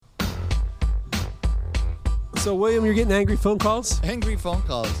So, William, you're getting angry phone calls? Angry phone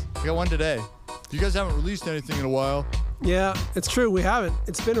calls. I got one today. You guys haven't released anything in a while. Yeah, it's true. We haven't.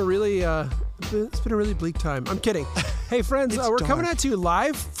 It's been a really bleak time. I'm kidding. Hey, friends, we're coming at you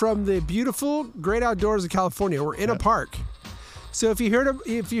live from the beautiful, great outdoors of California. We're in a park. So if you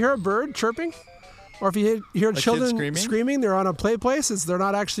hear a bird chirping, or if you hear children screaming, they're on a play place. They're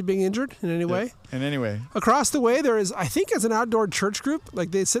not actually being injured in any way. In any way. Across the way, there is, I think, it's an outdoor church group. Like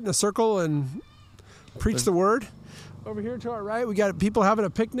they sit in a circle and preach the word. Over here to our right, we got people having a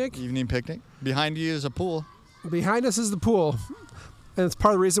picnic. Evening picnic. Behind you is a pool. Behind us is the pool. And it's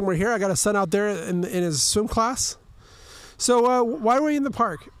part of the reason we're here. I got a son out there in his swim class. So why are we in the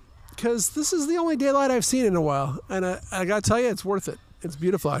park? Because this is the only daylight I've seen in a while. And I got to tell you, it's worth it. It's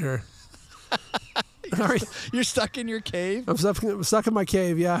beautiful out here. You're stuck in your cave? I'm stuck in my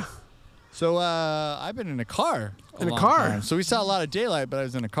cave, yeah. So I've been in a car. In a car? Time. So we saw a lot of daylight, but I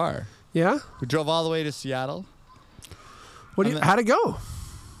was in a car. Yeah? We drove all the way to Seattle. How'd it go?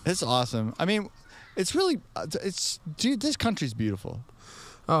 It's awesome. I mean, it's really, dude, this country's beautiful.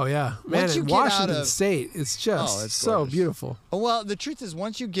 Oh, yeah. Man, in Washington State, it's just so beautiful. Well, the truth is,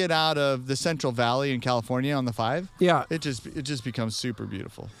 once you get out of the Central Valley in California on the 5, it just becomes super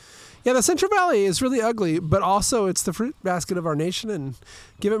beautiful. Yeah, the Central Valley is really ugly, but also it's the fruit basket of our nation, and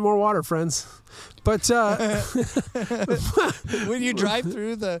give it more water, friends. But when you drive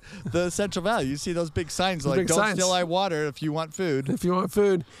through the Central Valley, you see those big signs like, don't steal my water if you want food. If you want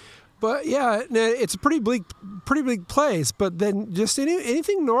food. But yeah, it's a pretty bleak place. But then just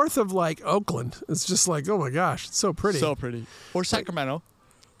anything north of like Oakland, it's just like, oh my gosh, it's so pretty. So pretty. Or Sacramento.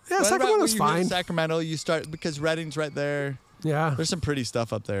 Yeah, Sacramento's fine. Sacramento, you start, because Redding's right there. Yeah. There's some pretty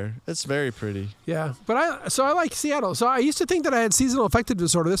stuff up there. It's very pretty. Yeah. But I like Seattle. So I used to think that I had seasonal affective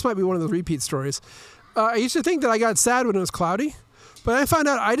disorder. This might be one of the repeat stories. I used to think that I got sad when it was cloudy, but I found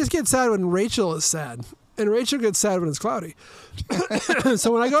out I just get sad when Rachel is sad. And Rachel gets sad when it's cloudy.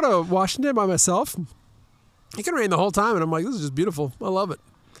 So when I go to Washington by myself, it can rain the whole time, and I'm like, this is just beautiful. I love it.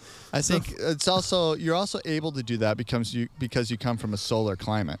 I think you're also able to do that because you come from a solar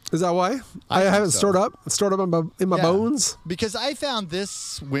climate. is that why? I have it stored up in my bones? Because I found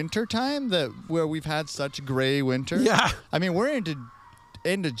this winter time where we've had such gray winter. Yeah. I mean, we're into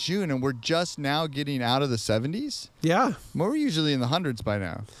end of June and we're just now getting out of the 70s. Yeah. We're usually in the hundreds by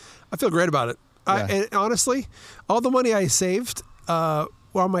now. I feel great about it. Yeah. And honestly, all the money I saved on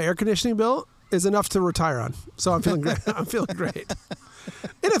my air conditioning bill is enough to retire on. So I'm feeling great. I'm feeling great.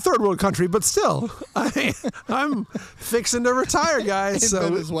 In a third world country, but still, I'm fixing to retire, guys. In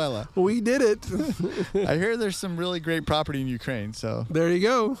Venezuela. We did it. I hear there's some really great property in Ukraine. So there you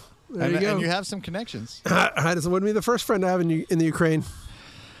go. And you have some connections. This wouldn't be the first friend I have in the Ukraine.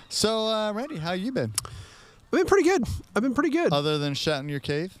 So, Randy, how you been? I've been pretty good. Other than shutting your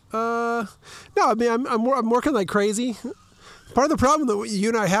cave? No, I mean, I'm working like crazy. Part of the problem that you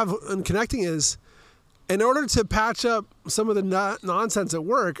and I have in connecting is, in order to patch up some of the nonsense at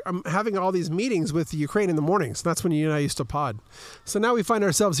work, I'm having all these meetings with Ukraine in the mornings. That's when you and I used to pod. So now we find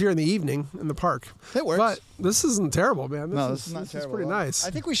ourselves here in the evening in the park. It works. This isn't terrible, man. This is not terrible. This is pretty nice. I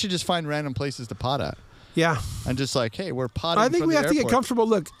think we should just find random places to pod at. Yeah. And just like, hey, we're podding. I think we have to get comfortable.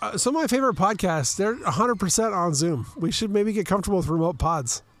 Look, some of my favorite podcasts, they're 100% on Zoom. We should maybe get comfortable with remote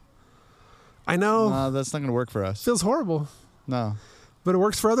pods. I know. No, that's not going to work for us. Feels horrible. No. But it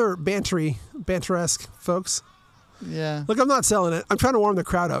works for other banteresque folks. Yeah. Look, I'm not selling it. I'm trying to warm the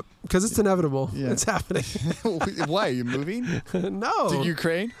crowd up because it's inevitable. Yeah. It's happening. Why? Are you moving? No. To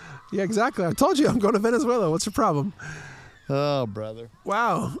Ukraine? Yeah, exactly. I told you I'm going to Venezuela. What's your problem? Oh, brother.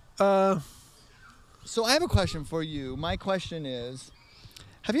 Wow. So I have a question for you. My question is,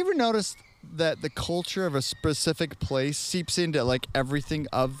 have you ever noticed that the culture of a specific place seeps into like everything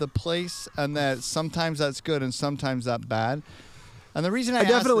of the place, and that sometimes that's good and sometimes that's bad? And the reason I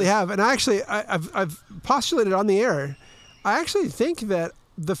definitely have, and I've postulated on the air, I actually think that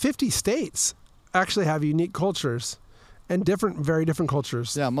the 50 states actually have unique cultures and very different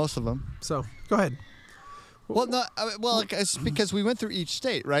cultures. Yeah, most of them. So go ahead. Well, no, it's because we went through each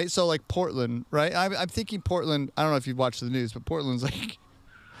state, right? So like Portland, right? I'm thinking Portland. I don't know if you've watched the news, but Portland's like,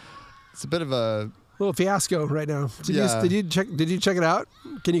 it's a bit of a little fiasco right now. Did you check it out?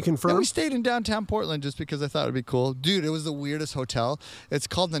 Can you confirm? Yeah, we stayed in downtown Portland just because I thought it'd be cool. Dude, it was the weirdest hotel. It's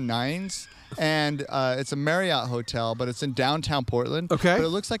called the Nines, and it's a Marriott hotel, but it's in downtown Portland. Okay. But it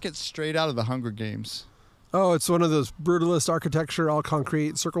looks like it's straight out of the Hunger Games. Oh, it's one of those brutalist architecture, all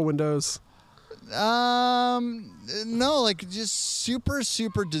concrete, circle windows. No, like just super,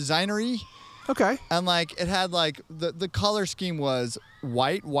 super designery. Okay. And like it had like the color scheme was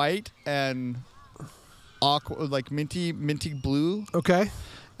white, and aqua, like minty blue. Okay.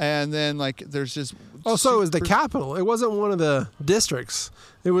 And then like there's just Oh, so it was the super- capital. It wasn't one of the districts.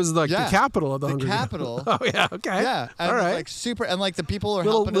 It was like Yeah, the capital of the Hunger Games. capital. Oh yeah, okay. Yeah, and all right. like super, and like the people are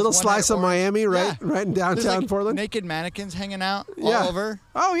little helping little us one slice night of orange. Miami, right? Yeah. Right in There's, downtown like, Portland. naked mannequins hanging out Yeah. all over.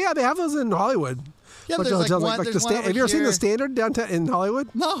 Oh yeah, they have those in Hollywood. Yeah, Bunch there's of like hotels, one. the There's one over Have you ever seen the here. Standard downtown in Hollywood?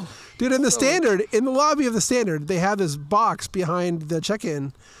 No. Dude, in the So- Standard, in the lobby of the Standard, they have this box behind the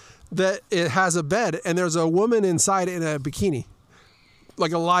check-in that it has a bed, and there's a woman inside in a bikini,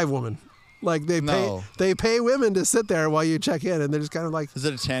 like a live woman. Like No. they pay women to sit there while you check in, and they're just kind of like, Is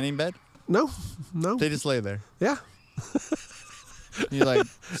it a tanning bed? no, They just lay there. yeah, You like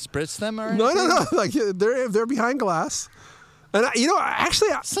spritz them or no, anything? no, like they're behind glass, and actually.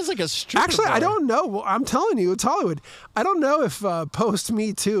 Sounds like a stripper. Actually, I bar. don't know. Well, I'm telling you, it's Hollywood. I don't know if post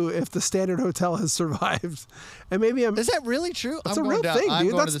Me Too, if the Standard Hotel has survived, and maybe I'm. Is that really true? It's I'm a going real down. thing, I'm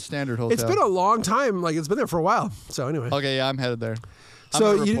dude. going to That's- the Standard Hotel. It's been a long time. Like it's been there for a while. So anyway, Okay, yeah, I'm headed there. I'm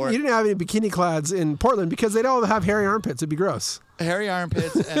so gonna you report. didn't have any bikini clads in Portland because they don't have hairy armpits. It'd be gross. hairy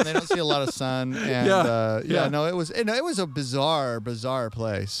armpits, and they don't see a lot of sun. And Yeah. no, it was a bizarre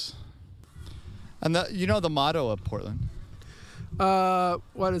place. And the motto of Portland: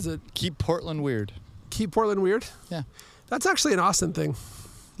 What is it? keep Portland weird. Keep Portland weird. Yeah, That's actually an Austin thing.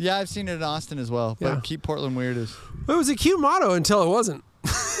 yeah, I've seen it in Austin as well. But Yeah. keep Portland weird is. It was a cute motto until it wasn't.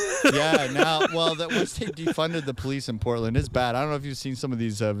 Yeah, now, that once they defunded the police in Portland, it's bad. I don't know if you've seen some of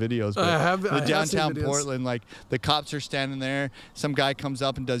these videos, but I have the seen downtown videos. Portland, like the cops are standing there. Some guy comes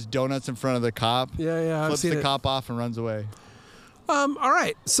up and does donuts in front of the cop, Yeah, I've flips seen the it. cop off and runs away. All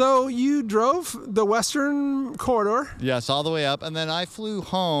right. So you drove the Western Corridor. Yes, all the way up, and then I flew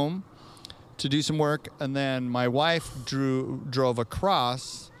home to do some work, and then my wife drove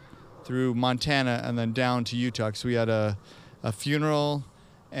across through Montana and then down to Utah. So we had a funeral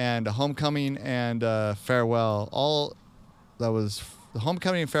and a homecoming and a farewell. All that was the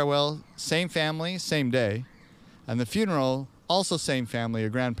homecoming and farewell, same family, same day, and the funeral also same family, a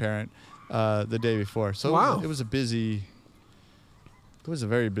grandparent, the day before. So Wow. it was a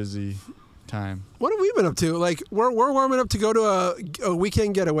very busy time. What have we been up to? Like we're warming up to go to a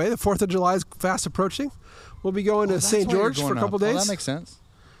weekend getaway. The 4th of July is fast approaching. We'll be going to That's St. why you're George for going a couple up. Oh, days. that makes sense.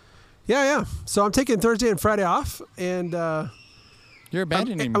 Yeah. So I'm taking Thursday and Friday off, and You're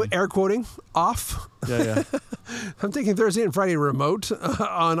abandoning I'm me. air quoting off. Yeah. I'm taking Thursday and Friday remote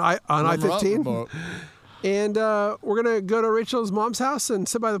on I-15, Remote. and we're gonna go to Rachel's mom's house and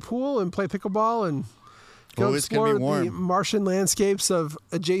sit by the pool and play pickleball and go Oh, it's gonna explore be warm. the Martian landscapes of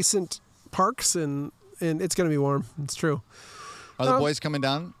adjacent parks, and it's gonna be warm. It's true. Are the boys coming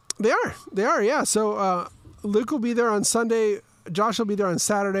down? They are. Yeah. So Luke will be there on Sunday. Josh will be there on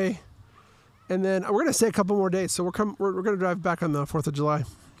Saturday, and then we're gonna stay a couple more days. So we're gonna drive back on the 4th of July.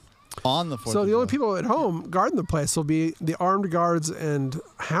 On the 4th So of the only July. people at home guarding the place will be the armed guards and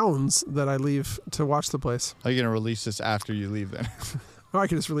hounds that I leave to watch the place. Are you going to release this after you leave then? Or I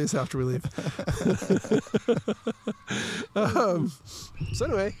can just release after we leave. So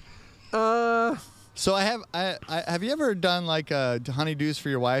anyway, So have you ever done like honeydews for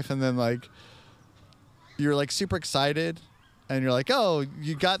your wife and then like you're like super excited and you're like, oh,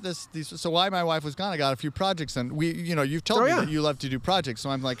 you got these. So while my wife was gone, I got a few projects and you've told Oh, me yeah. that you love to do projects. So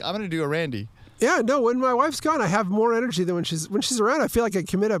I'm like, I'm going to do a Randy. yeah, no. When my wife's gone, I have more energy than when she's around. I feel like I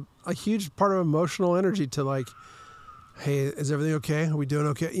commit a huge part of emotional energy to like, hey, is everything okay? Are we doing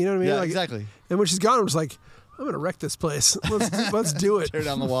okay? You know what I mean? Yeah, like, exactly. And when she's gone, I'm just like, I'm gonna wreck this place. Let's do it. Tear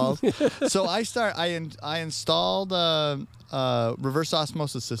down the walls. So I installed a reverse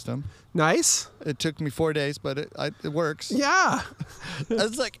osmosis system. Nice. It took me 4 days, but it works. Yeah.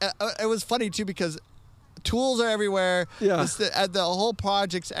 It's like it was funny too because tools are everywhere. Yeah. The whole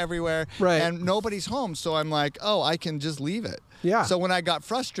project's everywhere. Right. And nobody's home, so I'm like, oh, I can just leave it. Yeah. So when I got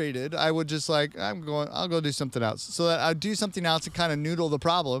frustrated, I would just like, I'll go do something else. So that I'd do something else and kind of noodle the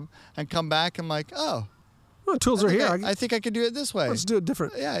problem and come back. I'm like, oh, Well, tools are here. I think I could do it this way. Let's do it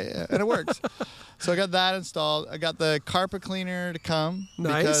different. Yeah, and it works. So I got that installed. I got the carpet cleaner to come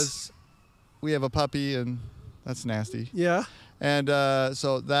Nice. because we have a puppy and that's nasty. Yeah. And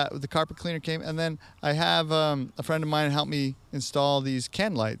so the carpet cleaner came, and then I have a friend of mine help me install these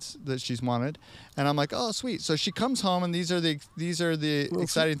can lights that she's wanted, and I'm like, oh sweet. So she comes home, and these are the Well,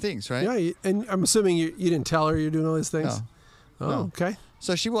 exciting things, right? Yeah. And I'm assuming you didn't tell her you're doing all these things. No. Oh, No. okay.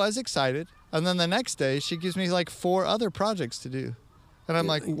 So she was excited, and then the next day she gives me like 4 other projects to do, and I'm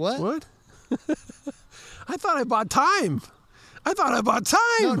like, what? What? I thought I bought time.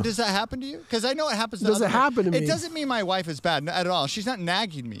 No, does that happen to you? Because I know it happens to Does other it people. happen to me? It doesn't mean my wife is bad at all. She's not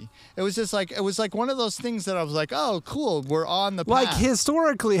nagging me. It was just like one of those things that I was like, oh, cool, we're on the path. Like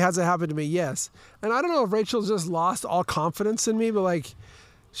historically, has it happened to me? Yes. And I don't know if Rachel's just lost all confidence in me, but like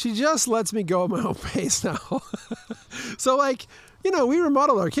She just lets me go at my own pace now. So like, we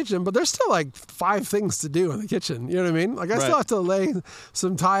remodeled our kitchen, but there's still like 5 things to do in the kitchen. You know what I mean? Like I still have to lay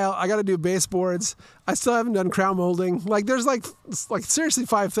some tile. I got to do baseboards. I still haven't done crown molding. Like there's like seriously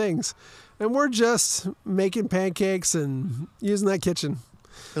 5 things. And we're just making pancakes and using that kitchen.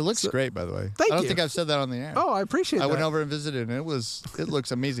 It looks great, by the way. Thank you. I don't think I've said that on the air. Oh, I appreciate that. I went over and visited, and it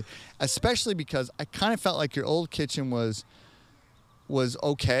looks amazing. Especially because I kind of felt like your old kitchen was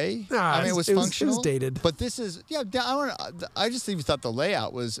okay. Nah, I mean, it was functional. It was dated. But this is, I just even thought the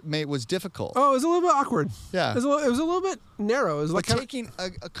layout was difficult. Oh, it was a little bit awkward. Yeah. It was a little bit narrow. It was like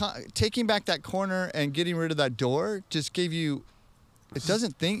taking back that corner and getting rid of that door just gave you.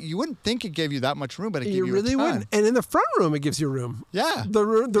 You wouldn't think it gave you that much room, but it gave you really a ton. wouldn't. And in the front room, it gives you room. Yeah. The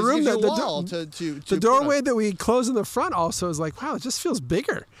room that the doorway that we close in the front also is like, wow, it just feels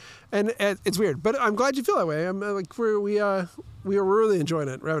bigger, and it's weird. But I'm glad you feel that way. I'm like we are really enjoying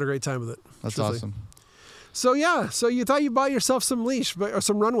it. We're having a great time with it. That's truthfully. awesome. So yeah, so you thought you bought yourself some leash or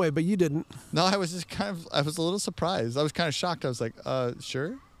some runway, but you didn't. No, I was just I was a little surprised. I was kind of shocked. I was like,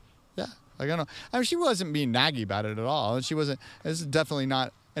 sure, yeah. I don't know. I mean, she wasn't being naggy about it at all, and she wasn't. This is definitely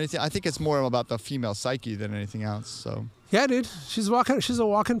not anything. I think it's more about the female psyche than anything else. So yeah, dude, she's a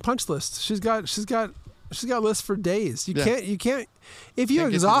walking punch list. She's got lists for days. You can't. If you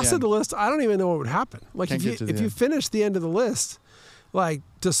exhausted the list, I don't even know what would happen. Like if you finish the end of the list, like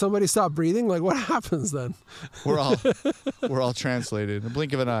does somebody stop breathing? Like what happens then? We're all translated in the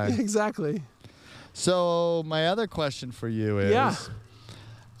blink of an eye. Exactly. So my other question for you is.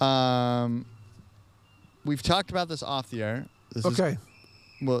 We've talked about this off the air.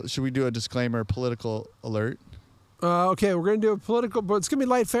 Well, should we do a disclaimer, political alert? Okay, we're going to do a political, but it's going to be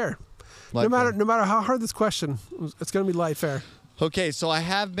light fare. No matter how hard this question, it's going to be light fare. Okay, so I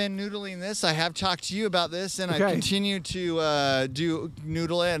have been noodling this. I have talked to you about this, and I continue to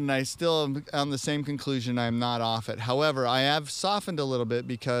noodle it, and I still am on the same conclusion. I'm not off it. However, I have softened a little bit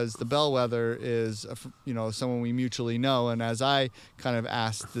because the bellwether is, someone we mutually know, and as I kind of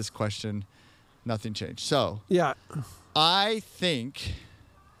asked this question, nothing changed. So yeah, I think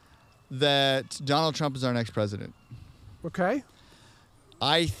that Donald Trump is our next president. Okay.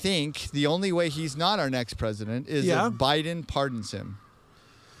 I think the only way he's not our next president is if Biden pardons him.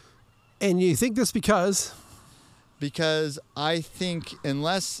 And you think this because? Because I think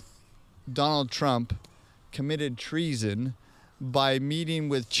unless Donald Trump committed treason by meeting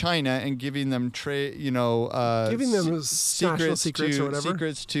with China and giving them giving them secrets or whatever,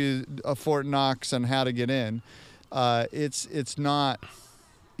 secrets to Fort Knox on how to get in, it's not,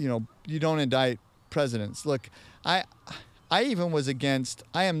 you don't indict presidents. Look, I even was against.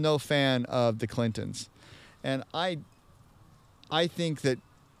 I am no fan of the Clintons, and I think that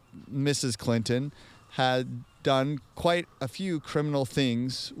Mrs. Clinton had done quite a few criminal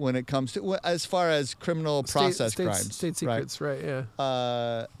things when it comes to as far as criminal process crimes, state secrets, right?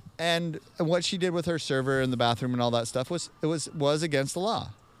 Yeah. And what she did with her server in the bathroom and all that stuff was against the law.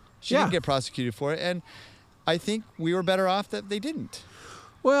 She didn't get prosecuted for it, and I think we were better off that they didn't.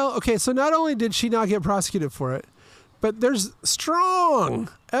 Well, okay, so not only did she not get prosecuted for it, but there's strong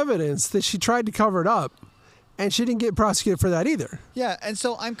evidence that she tried to cover it up, and she didn't get prosecuted for that either. Yeah, and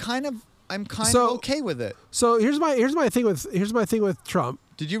so I'm kind of okay with it. So here's my thing with Trump.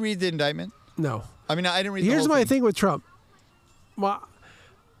 Did you read the indictment? No. I mean, I didn't read. Here's my thing with Trump.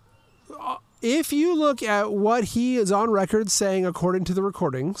 If you look at what he is on record saying, according to the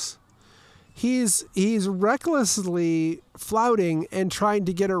recordings, he's recklessly flouting and trying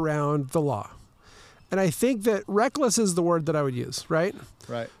to get around the law. And I think that reckless is the word that I would use, right?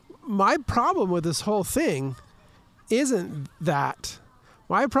 Right. My problem with this whole thing isn't that.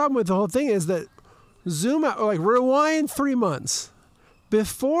 My problem with the whole thing is that zoom out, like rewind 3 months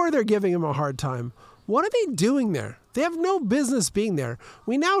before they're giving him a hard time. What are they doing there? They have no business being there.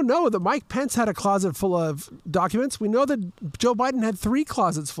 We now know that Mike Pence had a closet full of documents. We know that Joe Biden had 3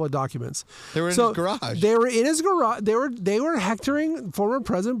 closets full of documents. They were in his garage. They were in his garage. They were hectoring former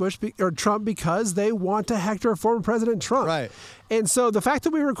President Trump because they want to hector former President Trump. Right. And so the fact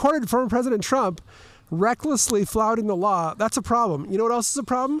that we recorded former President Trump recklessly flouting the law, that's a problem. You know what else is a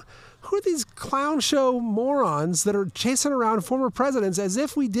problem? Who are these clown show morons that are chasing around former presidents as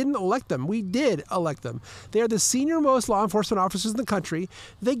if we didn't elect them? We did elect them. They are the senior most law enforcement officers in the country.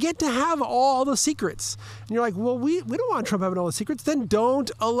 They get to have all the secrets. And you're like, well, we don't want Trump having all the secrets. Then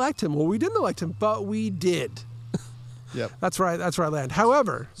don't elect him. Well, we didn't elect him, but we did. Yep. That's where I land.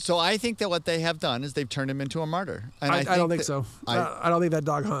 However, so I think that what they have done is they've turned him into a martyr. And I don't think so. I don't think that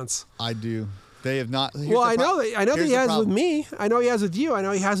dog hunts. I do. They have not. Well, I know that he has with me. I know he has with you. I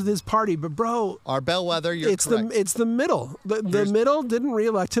know he has with his party. But bro, our bellwether, you're correct. It's the middle. The middle didn't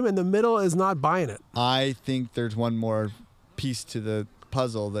reelect him, and the middle is not buying it. I think there's one more piece to the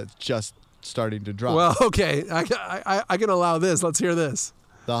puzzle that's just starting to drop. Well, okay, I can allow this. Let's hear this.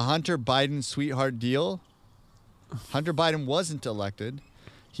 The Hunter Biden sweetheart deal. Hunter Biden wasn't elected.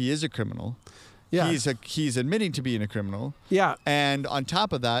 He is a criminal. Yeah. He's admitting to being a criminal. Yeah. And on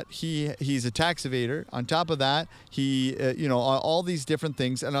top of that, he's a tax evader. On top of that, he all these different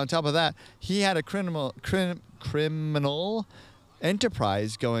things. And on top of that, he had a criminal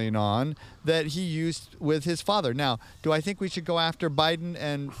enterprise going on that he used with his father. Now, do I think we should go after Biden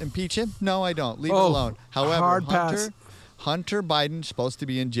and impeach him? No, I don't. Leave it alone. However, hard pass. Hunter Biden's supposed to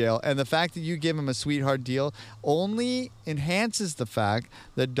be in jail, and the fact that you give him a sweetheart deal only enhances the fact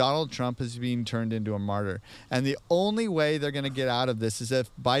that Donald Trump is being turned into a martyr. And the only way they're going to get out of this is if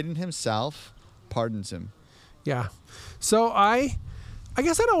Biden himself pardons him. Yeah. So I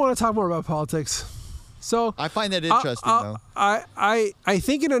guess I don't want to talk more about politics. So I find that interesting, though. I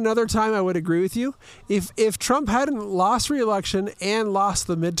think in another time I would agree with you. If Trump hadn't lost re-election and lost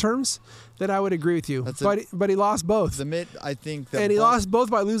the midterms, then I would agree with you. But he lost both. I think he lost both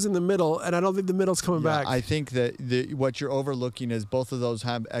by losing the middle, and I don't think the middle's coming back. I think that what you're overlooking is both of those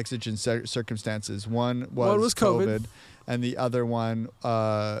have exigent circumstances. One was COVID, and the other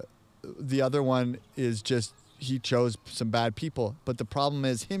one is just he chose some bad people. But the problem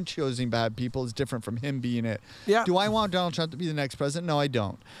is him choosing bad people is different from him being it. Yeah. Do I want Donald Trump to be the next president? No, I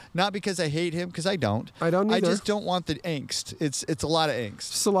don't. Not because I hate him, because I don't. I don't either. I just don't want the angst. It's a lot of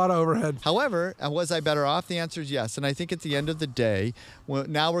angst. Just a lot of overhead. However, was I better off? The answer is yes. And I think at the end of the day,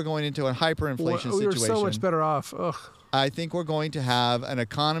 now we're going into a hyperinflation situation. We were so much better off. Ugh. I think we're going to have an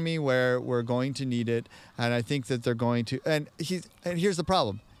economy where we're going to need it. And I think that they're going to. And here's the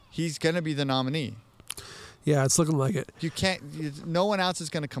problem. He's going to be the nominee. Yeah, it's looking like it. You can't. No one else is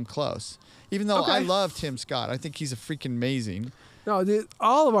going to come close. Even though I love Tim Scott, I think he's a freaking amazing. No, dude,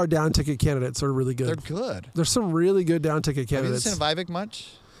 all of our down ticket candidates are really good. They're good. There's some really good down ticket candidates. Have you listened to Vivek much?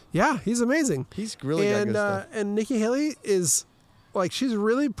 Yeah, he's amazing. He's really got good stuff. And Nikki Haley is she's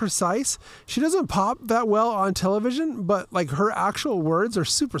really precise. She doesn't pop that well on television, but her actual words are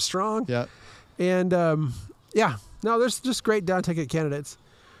super strong. Yeah. And there's just great down ticket candidates.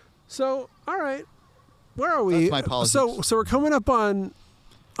 So, all right. Where are we? That's my politics. So we're coming up on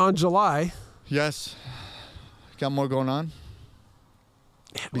July. Yes. Got more going on?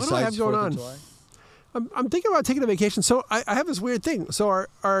 What do I have going on? I'm thinking about taking a vacation. So I have this weird thing. So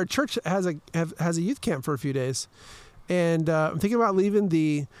our church has a youth camp for a few days. And I'm thinking about leaving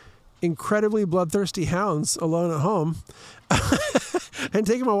the incredibly bloodthirsty hounds alone at home and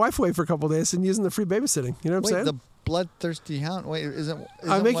taking my wife away for a couple of days and using the free babysitting. You know what I'm saying? The bloodthirsty hound. Wait, isn't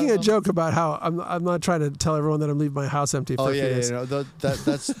I'm making a joke about how I'm not trying to tell everyone that I'm leaving my house empty for a few days. No, that's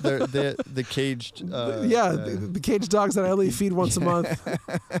the caged. The caged dogs that I only feed once a month.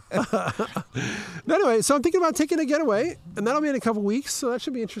 No, anyway, so I'm thinking about taking a getaway, and that'll be in a couple weeks. So that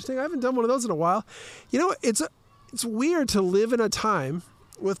should be interesting. I haven't done one of those in a while. You know, it's weird to live in a time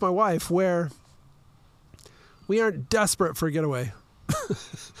with my wife where we aren't desperate for a getaway.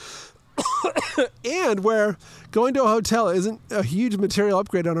 And where going to a hotel isn't a huge material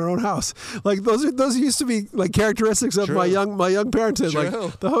upgrade on our own house. Those used to be characteristics of my young parenthood.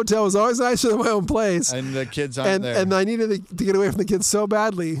 True. The hotel was always nicer than my own place. And the kids aren't there. And I needed to get away from the kids so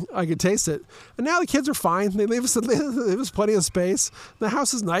badly I could taste it. And now the kids are fine. They leave us plenty of space. The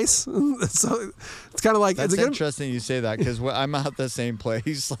house is nice. So it's kind of like that's interesting you say that because I'm at the same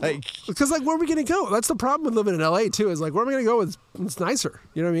place. Because where are we going to go? That's the problem with living in LA too. Is where am I going to go? It's nicer.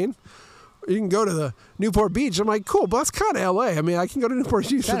 You know what I mean? You can go to the Newport Beach. I'm like, cool, but that's kind of LA. I mean, I can go to Newport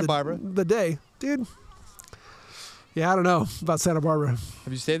Beach for the day. Dude. Yeah, I don't know about Santa Barbara.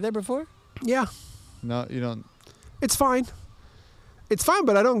 Have you stayed there before? Yeah. No, you don't. It's fine. It's fine,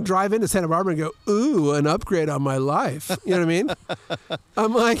 but I don't drive into Santa Barbara and go, ooh, an upgrade on my life. You know what I mean?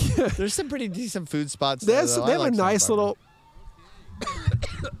 I'm like... There's some pretty decent food spots there, though. They have a nice little...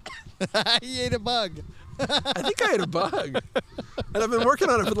 He ate a bug. I think I ate a bug. And I've been working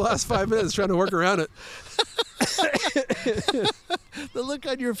on it for the last 5 minutes trying to work around it. The look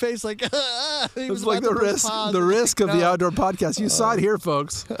on your face it was like the risk of the outdoor podcast. You saw it here,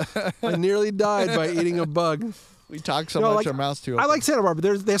 folks. I nearly died by eating a bug. We talk so much our mouths too open. I like Santa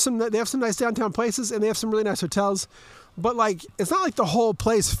Barbara. They have some nice downtown places and they have some really nice hotels. But it's not like the whole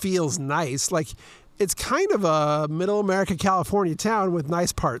place feels nice. It's kind of a middle America, California town with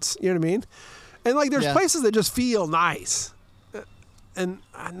nice parts. You know what I mean? And there's places that just feel nice, and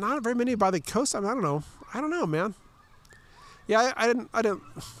not very many by the coast. I don't know, man. Yeah, I didn't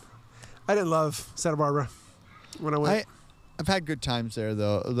I didn't love Santa Barbara when I went. I've had good times there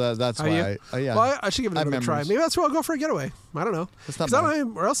though. That's Are why. Yeah. Well, I should give it another try. memories. Maybe that's where I'll go for a getaway. I don't know. It's not Because I don't bad.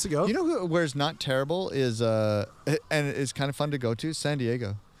 know where else to go. You know where's not terrible is and it's kind of fun to go to San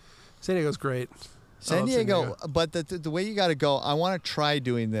Diego. San Diego's great. I San love Diego, but the way you got to go, I want to try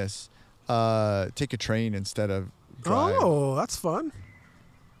doing this. Take a train instead of drive. Oh, that's fun.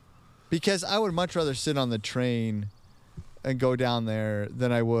 Because I would much rather sit on the train and go down there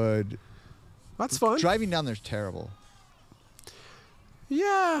than I would. That's fun. Driving down there's terrible.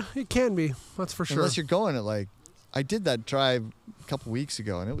 Yeah, it can be. That's for sure. Unless you're going at like, I did that drive a couple weeks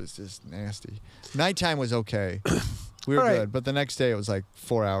ago and it was just nasty. Nighttime was okay. We were All right. good, but the next day it was like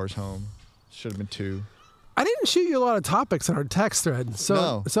 4 hours home. Should have been 2. I didn't shoot you a lot of topics in our text thread. So,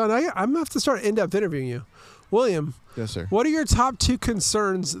 No. so now I'm going to have to start in-depth interviewing you. William, Yes, sir. what are your top 2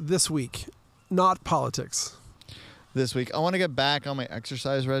 concerns this week? Not politics. This week, I want to get back on my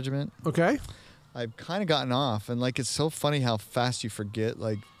exercise regimen. Okay? I've kind of gotten off, and like it's so funny how fast you forget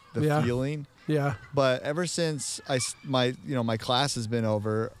like the Yeah. feeling. Yeah. But ever since my class has been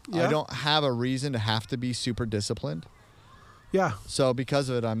over, Yeah. I don't have a reason to have to be super disciplined. Yeah. So because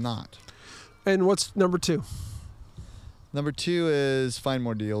of it, I'm not. And what's number 2? Number 2 is find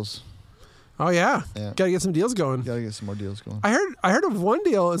more deals. Oh, yeah. Yeah. Got to get some deals going. Gotta get some more deals going. I heard of one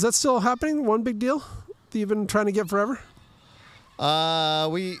deal. Is that still happening? One big deal that you've been trying to get forever? But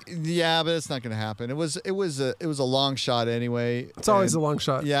it's not gonna happen. It was a long shot anyway. It's always a And- long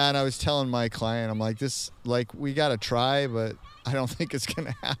shot. Yeah, and I was telling my client, I'm like, we gotta try, but I don't think it's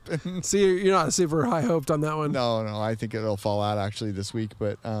gonna happen. So you're not super high hoped on that one. No, I think it'll fall out actually this week.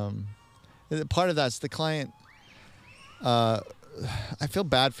 But part of that's the client. I feel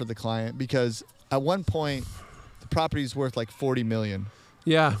bad for the client because at one point the property's worth like $40 million,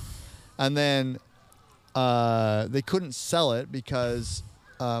 Yeah. and then they couldn't sell it because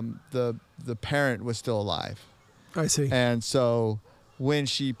the parent was still alive, I see. and so when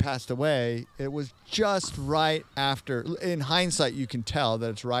she passed away, it was just right after. In hindsight, you can tell that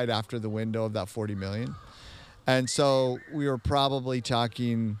it's right after the window of that $40 million. And so we were probably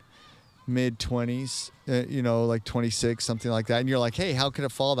talking mid-20s, like 26, something like that. And you're like, hey, how could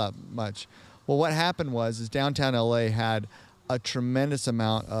it fall that much? Well, what happened is downtown LA had a tremendous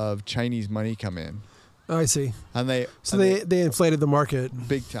amount of Chinese money come in. I see. And they inflated the market.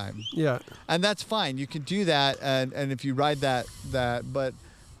 big time. Yeah. And that's fine. You can do that, and if you ride that, but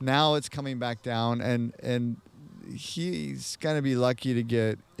now it's coming back down, and he's gonna be lucky to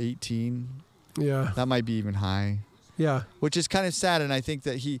get 18. Yeah. That might be even high, Yeah. which is kind of sad. And I think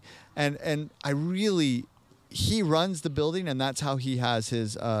that he runs the building, and that's how he has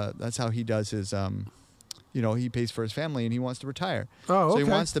his. That's how he does his. He pays for his family, and he wants to retire. Oh, okay. So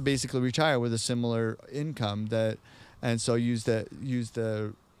he wants to basically retire with a similar income and so use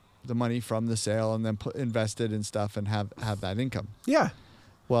the money from the sale and then invest it in stuff and have that income. Yeah.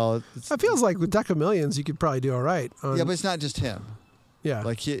 Well, It feels like with Deca Millions, you could probably do all right. yeah, but it's not just him. Yeah.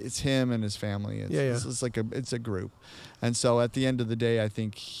 Like it's him and his family. It's like it's a group, and so at the end of the day, I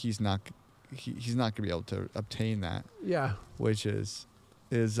think he's not going to be able to obtain that, Yeah. which is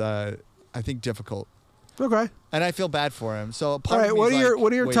I think difficult. Okay. And I feel bad for him. So All part right. of me What is are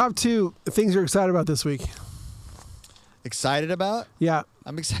like, your wait, top 2 things you're excited about this week? excited about? Yeah.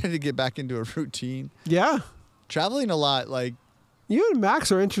 I'm excited to get back into a routine. Yeah. Traveling a lot, like You and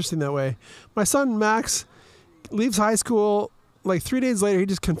Max are interesting that way. My son Max leaves high school. Like 3 days later, he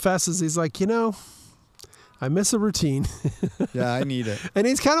just confesses. He's like, I miss a routine. yeah, I need it. And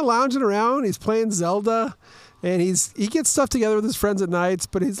he's kind of lounging around. He's playing Zelda, and he gets stuff together with his friends at nights.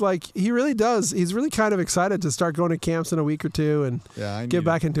 But he's like, he really does. He's really kind of excited to start going to camps in a week or 2 and Yeah, I need get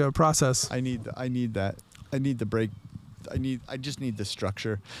back into a process. I need that. I need the break. I just need the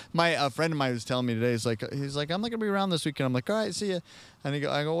structure. My friend of mine was telling me today. He's like, I'm not gonna be around this weekend. I'm like, all right, see ya. And I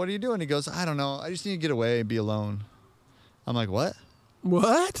go, what are you doing? He goes, I don't know. I just need to get away and be alone. I'm like, what?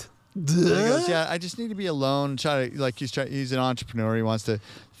 What? And he goes, yeah, I just need to be alone. He's an entrepreneur. He wants to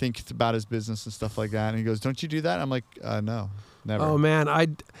think about his business and stuff like that. And he goes, don't you do that? I'm like, no, never. Oh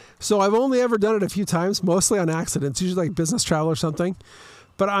man, so I've only ever done it a few times, mostly on accidents, usually like business travel or something.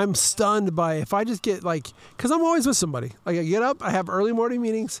 But I'm stunned by if I just get because I'm always with somebody. Like I get up, I have early morning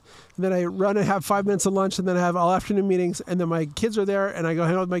meetings, and then I run and have 5 minutes of lunch, and then I have all afternoon meetings, and then my kids are there, and I go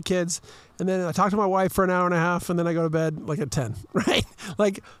hang out with my kids, and then I talk to my wife for an hour and a half, and then I go to bed like at 10, right?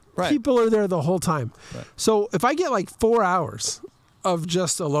 Right. People are there the whole time. Right. So if I get 4 hours of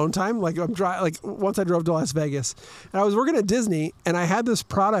just alone time, once I drove to Las Vegas, and I was working at Disney, and I had this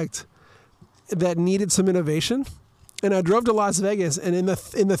product that needed some innovation. And I drove to Las Vegas, and in the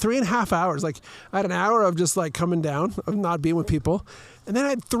 3.5 hours, like I had an hour of just like coming down, of not being with people, and then I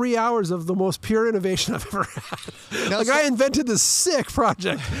had 3 hours of the most pure innovation I've ever had. Now, Like so- I invented this sick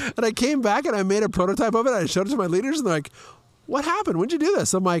project, and I came back and I made a prototype of it. And I showed it to my leaders, and they're like, "What happened? When'd you do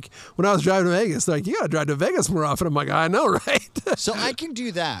this?" I'm like, "When I was driving to Vegas." They're like, "You gotta drive to Vegas more often." I'm like, "I know, right?" So I can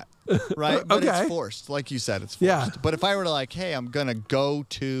do that, right? But Okay. it's forced. Like you said, it's forced. Yeah. But if I were to like, hey, I'm going to go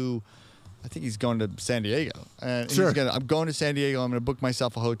to, I think he's going to San Diego. And Sure. I'm going to San Diego. I'm going to book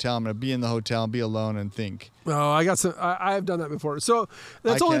myself a hotel. I'm going to be in the hotel and be alone and think. Oh, I got some. I've done that before. So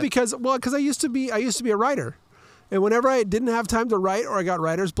that's I only can't- because I used to be a writer, and whenever I didn't have time to write or I got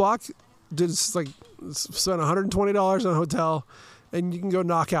writer's block, just like spend $120 on a hotel, and you can go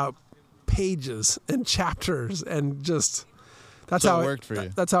knock out pages and chapters and just that's So it how worked for you.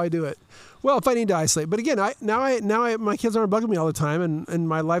 That's how I do it. Well, if I need to isolate, but again, my kids aren't bugging me all the time, and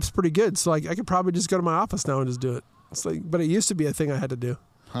my life's pretty good. So like I could probably just go to my office now and just do it. It's like, but it used to be a thing I had to do.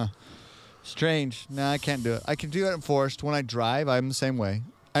 Strange. No, I can't do it. I can do it forced. When I drive, I'm the same way.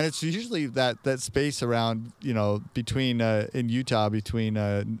 And it's usually that space around, between in Utah, between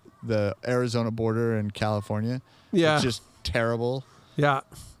the Arizona border and California. Yeah. It's just terrible. Yeah.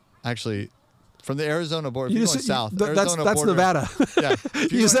 Actually, from the Arizona border, if you're going south. That's Arizona border, Nevada. Yeah.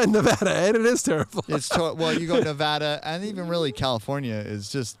 If You you're said Nevada, and it is terrible. well, you go to Nevada, and even really California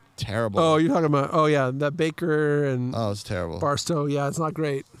is just terrible. Oh, you're talking about that Baker and Oh, it's terrible. Barstow. Yeah, it's not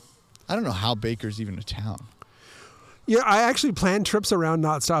great. I don't know how Baker's even a town. Yeah, I actually plan trips around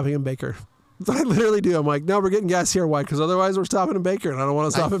not stopping in Baker. I literally do. I'm like, no, we're getting gas here. Why? Because otherwise we're stopping in Baker, and I don't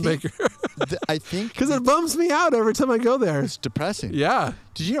want to stop in think- Baker I think because it bums me out every time I go there. it's depressing. Yeah.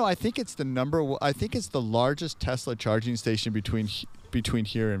 Did you know? I think it's the largest Tesla charging station between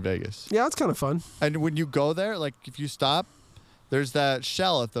here and Vegas. Yeah, it's kind of fun. And when you go there, like if you stop, there's that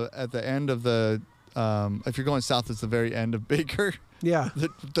Shell at the end of the. If you're going south, it's the very end of Baker. Yeah.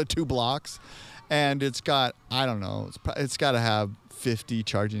 the 2 blocks, and it's got, I don't know, it's got to have 50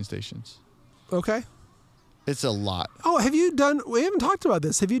 charging stations. Okay. It's a lot. Oh, have you done? We haven't talked about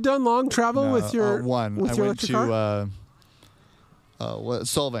this. Have you done long travel No, with your one? with I your went electric car? to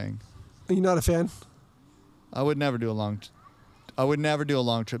Solvang. Are you not a fan? I would never do a long trip.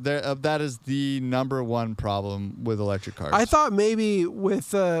 That is the number one problem with electric cars. I thought maybe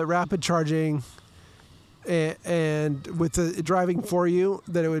with rapid charging and with the driving for you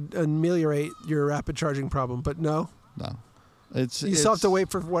that it would ameliorate your rapid charging problem, but no. no. You still have to wait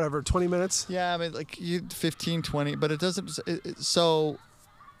for whatever, 20 minutes? Yeah, I mean, like 15, 20, but it doesn't. So,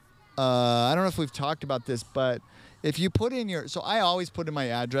 I don't know if we've talked about this, but if you put in so I always put in my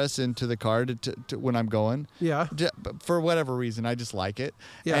address into the car to when I'm going. Yeah. For whatever reason, I just like it.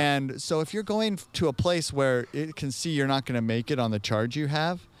 Yeah. And so if you're going to a place where it can see you're not going to make it on the charge you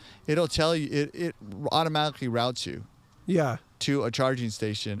have, it'll tell you, it automatically routes you Yeah. to a charging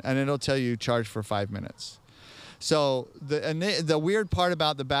station, and it'll tell you charge for 5 minutes. So the weird part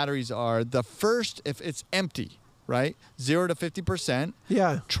about the batteries are if it's empty, right, 0 to 50%,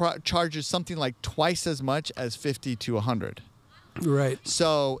 Yeah. charges something like twice as much as 50 to 100. Right.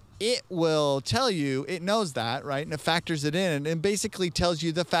 So it will tell you, it knows that, right, and it factors it in, and basically tells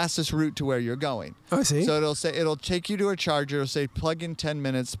you the fastest route to where you're going. I see. So it'll take you to a charger. It'll say plug in 10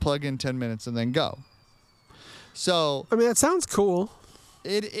 minutes, and then go. So I mean, that sounds cool.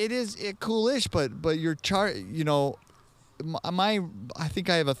 it is coolish, but your I think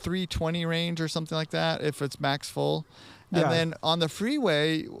I have a 320 range or something like that if it's max full. And Yeah. then on the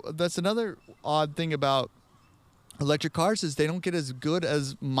freeway, that's another odd thing about electric cars is they don't get as good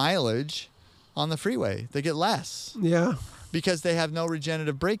as mileage on the freeway. They get less Yeah. because they have no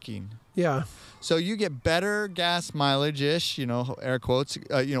regenerative braking. Yeah. So you get better gas mileage-ish, air quotes,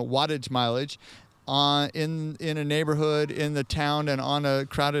 wattage mileage in a neighborhood, in the town, and on a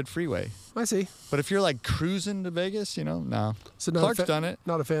crowded freeway. I see. But if you're like cruising to Vegas, no. So Clark's done it.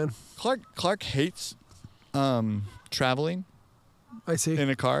 Not a fan. Clark hates traveling I see. in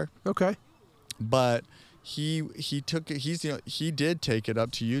a car, Okay. but he did take it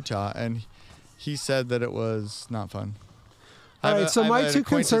up to Utah, and he said that it was not fun. All right, so I have my an two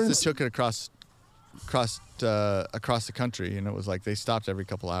acquaintance concerns- that took it across the country, and it was like they stopped every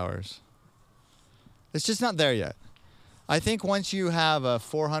couple hours. It's just not there yet. I think once you have a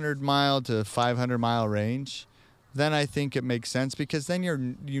 400 mile to 500 mile range, then I think it makes sense because then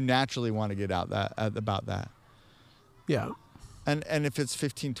you naturally want to get out about that. Yeah. And if it's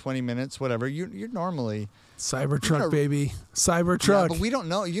 15, 20 minutes, whatever, you're normally Cybertruck, You're- baby. Yeah, Cybertruck. but we don't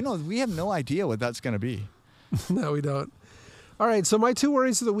know. We have no idea what that's going to be. No, we don't. All right. So my two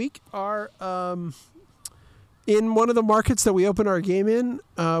worries of the week are in one of the markets that we opened our game in,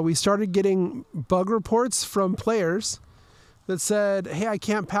 we started getting bug reports from players that said, hey, I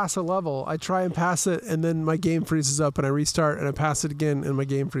can't pass a level. I try and pass it, and then my game freezes up, and I restart, and I pass it again, and my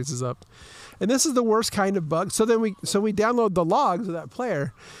game freezes up. And this is the worst kind of bug. So we download the logs of that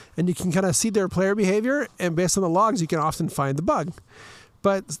player, and you can kind of see their player behavior, and based on the logs, you can often find the bug.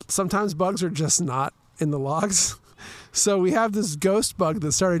 But sometimes bugs are just not in the logs. So we have this ghost bug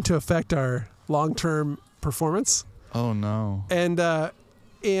that's starting to affect our long-term performance. Oh no. And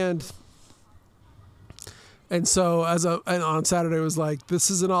so and on Saturday it was like,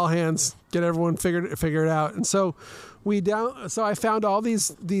 this is an all hands, get everyone figure it out. And so I found all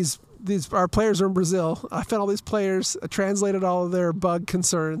these our players are in Brazil. I found all these players, I translated all of their bug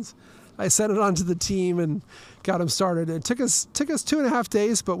concerns. I sent it on to the team and got them started. It took us 2.5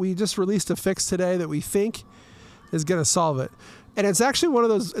 days, but we just released a fix today that we think is going to solve it. And it's actually one of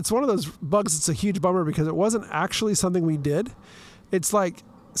those bugs that's a huge bummer because it wasn't actually something we did. It's like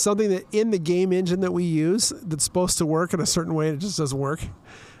something that in the game engine that we use that's supposed to work in a certain way and it just doesn't work.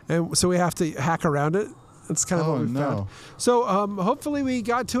 And so we have to hack around it. That's kind of what we found. So hopefully we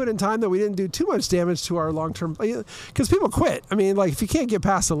got to it in time that we didn't do too much damage to our long-term, because people quit. I mean, like if you can't get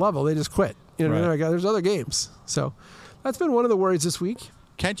past the level, they just quit. You know what I mean? There's other games. So that's been one of the worries this week.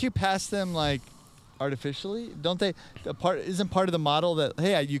 Can't you pass them like artificially? Don't they? Isn't part of the model that,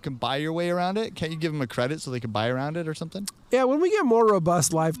 hey, you can buy your way around it? Can't you give them a credit so they can buy around it or something? Yeah, when we get more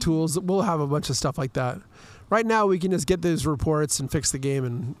robust live tools, we'll have a bunch of stuff like that. Right now, we can just get those reports and fix the game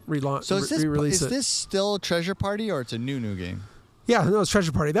and re-release it. Is this still Treasure Party or it's a new game? Yeah, no, it's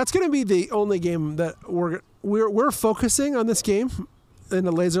Treasure Party. That's going to be the only game that we're focusing on this game in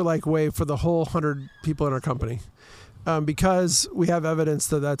a laser-like way for the whole 100 people in our company. Because we have evidence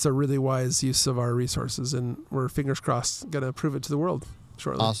that that's a really wise use of our resources, and we're, fingers crossed, going to prove it to the world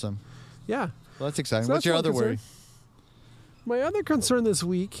shortly. Awesome. Yeah. Well, that's exciting. So what's your other worry? My other concern this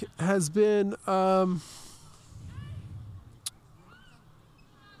week has been...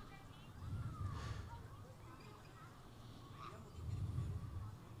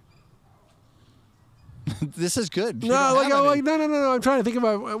 This is good. No. I'm trying to think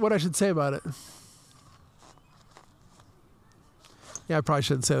about what I should say about it. Yeah, I probably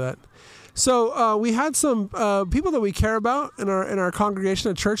shouldn't say that. So we had some people that we care about in our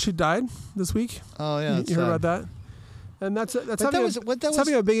congregation at church who died this week. Oh yeah, you heard about that? And that's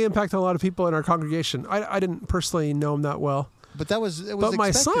having a big impact on a lot of people in our congregation. I didn't personally know him that well, but it was. But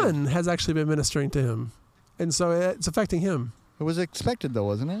my son has actually been ministering to him, and so it's affecting him. It was expected though,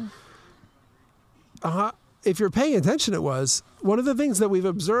 wasn't it? If you're paying attention, it was. One of the things that we've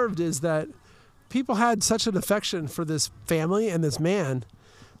observed is that people had such an affection for this family and this man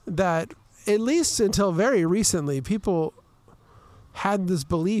that at least until very recently, people had this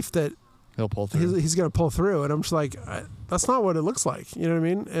belief that he'll pull through. He's going to pull through. And I'm just like, that's not what it looks like. You know what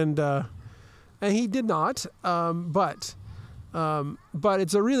I mean? And he did not. But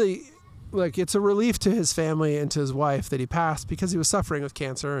it's a really, it's a relief to his family and to his wife that he passed because he was suffering with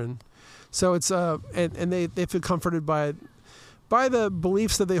cancer. And so it's, and they feel comforted by the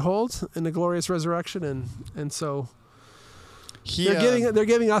beliefs that they hold in the glorious resurrection, and so they're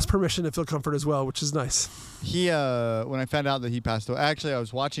giving us permission to feel comfort as well, which is nice. When I found out that he passed away, actually I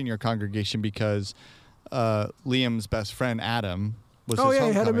was watching your congregation because Liam's best friend Adam was his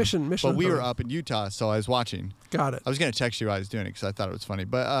homecoming. He had a mission. But we were up in Utah, so I was watching. Got it. I was going to text you while I was doing it because I thought it was funny,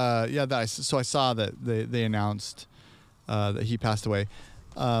 but so I saw that they announced that he passed away.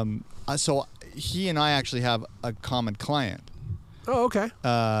 So he and I actually have a common client. Oh, okay.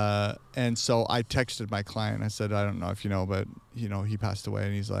 And so I texted my client. I said, I don't know if you know, but he passed away.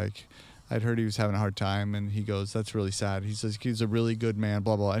 And he's like, I'd heard he was having a hard time. And he goes, that's really sad. He says, he's a really good man,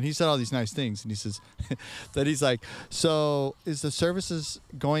 blah, blah. And he said all these nice things. And he says that he's like, so is the services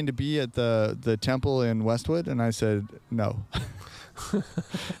going to be at the temple in Westwood? And I said, no.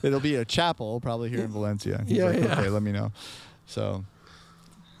 It'll be a chapel probably here in Valencia. And he's okay, let me know. So...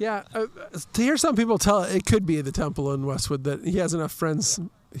 Yeah, to hear some people tell it could be the temple in Westwood, that he has enough friends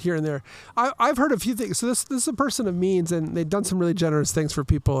here and there. I've heard a few things. So this is a person of means, and they've done some really generous things for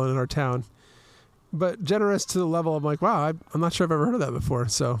people in our town. But generous to the level of like, wow, I'm not sure I've ever heard of that before.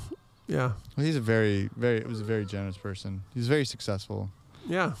 So, yeah. Well, he's a very generous person. He's very successful.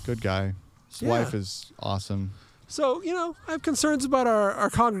 Yeah. Good guy. His wife is awesome. So, I have concerns about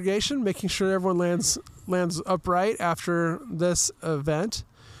our congregation, making sure everyone lands upright after this event.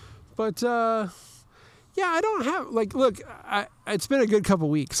 But, I don't have, look, it's been a good couple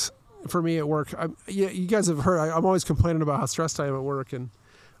weeks for me at work. You guys have heard, I'm always complaining about how stressed I am at work. And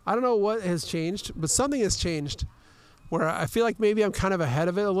I don't know what has changed, but something has changed where I feel like maybe I'm kind of ahead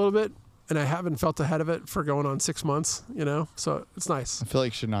of it a little bit. and I haven't felt ahead of it for going on 6 months. So it's nice. I feel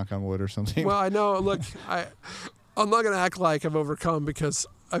like you should knock on wood or something. Well, I know. Look, I'm not going to act like I've overcome because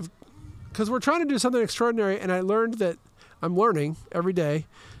we're trying to do something extraordinary, and I learned that I'm learning every day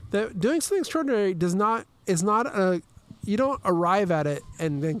that doing something extraordinary you don't arrive at it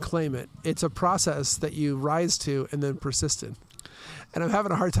and then claim it. It's a process that you rise to and then persist in. And I'm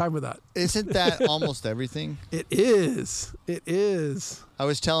having a hard time with that. Isn't that almost everything? It is. It is. I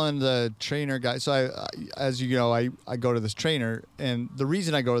was telling the trainer guy, so as you know, I go to this trainer, and the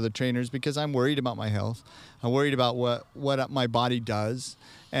reason I go to the trainer is because I'm worried about my health. I'm worried about what my body does,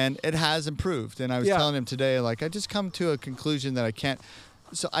 and it has improved. And I was telling him today, like, I just come to a conclusion that I can't.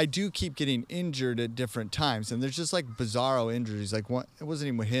 So I do keep getting injured at different times, and there's just like bizarro injuries. Like it wasn't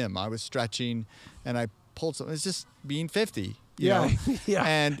even with him. I was stretching, and I pulled something. It's just being 50. You know?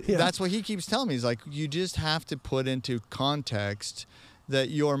 And that's what he keeps telling me. He's like, you just have to put into context that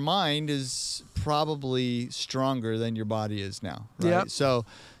your mind is probably stronger than your body is now. Right. Yep. So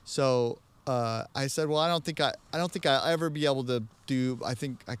I said, well, I don't think I'll ever be able to do. I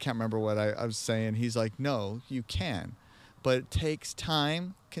can't remember what I was saying. He's like, no, you can, but it takes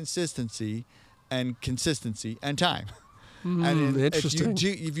time, consistency, and time. And interesting.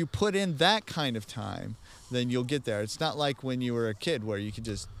 If you put in that kind of time, then you'll get there. It's not like when you were a kid where you could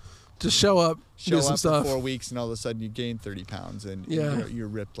just show up for stuff. 4 weeks and all of a sudden you gain 30 pounds and you're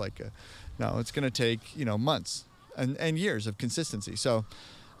ripped like a. No, it's going to take months and years of consistency. So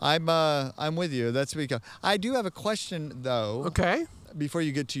I'm with you. That's what we go. I do have a question though. Okay. Before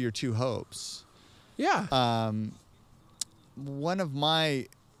you get to your two hopes. Yeah. One of my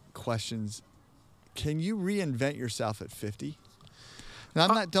questions: can you reinvent yourself at 50? Now,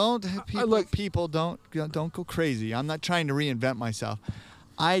 I'm not. Don't people don't go crazy. I'm not trying to reinvent myself.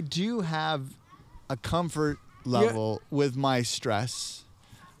 I do have a comfort level with my stress.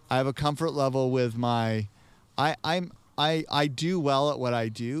 I have a comfort level with my. I do well at what I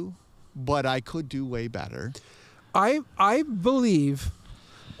do, but I could do way better. I believe,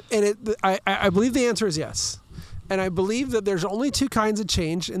 and I believe the answer is yes. And I believe that there's only two kinds of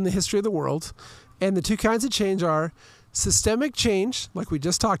change in the history of the world. And the two kinds of change are systemic change, like we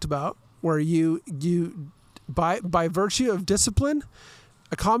just talked about, where you by virtue of discipline,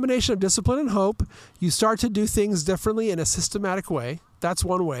 a combination of discipline and hope, you start to do things differently in a systematic way. That's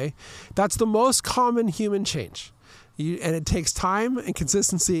one way. That's the most common human change. And it takes time and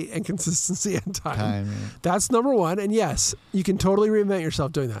consistency and time. Yeah. That's number one. And yes, you can totally reinvent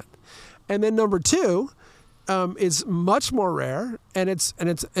yourself doing that. And then number two is much more rare, and it's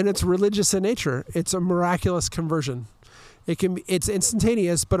religious in nature. It's a miraculous conversion. It's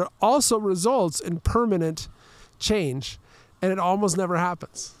instantaneous, but it also results in permanent change, and it almost never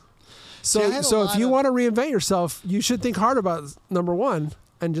happens. So if you want to reinvent yourself, you should think hard about number one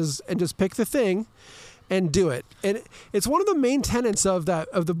and just pick the thing and do it. And it's one of the main tenets of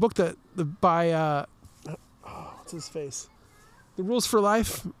the book by what's his face? The Rules for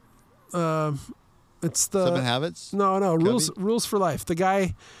Life. It's the 7 Habits. No, Rules for Life. The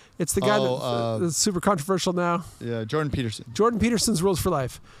guy. It's the guy that's super controversial now. Yeah, Jordan Peterson. Jordan Peterson's Rules for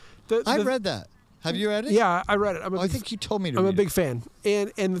Life. I read that. Have you read it? Yeah, I read it. I think you told me to. I'm a big fan,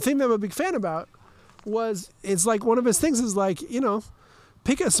 and the thing that I'm a big fan about it's like one of his things is like,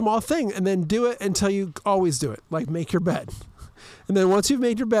 pick a small thing and then do it until you always do it. Like make your bed. And then once you've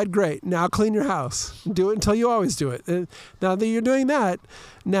made your bed, great. Now clean your house. Do it until you always do it. And now that you're doing that,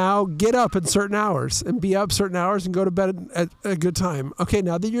 now get up at certain hours and be up certain hours and go to bed at a good time. Okay,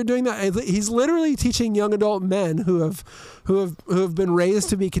 now that you're doing that, he's literally teaching young adult men who have been raised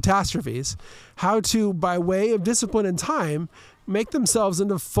to be catastrophes how to, by way of discipline and time, make themselves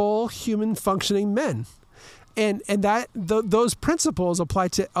into full human functioning men. And that those principles apply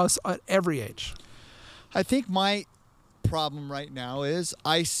to us at every age. I think my problem right now is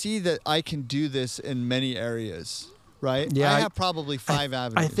I see that I can do this in many areas, right? Yeah, I have probably 5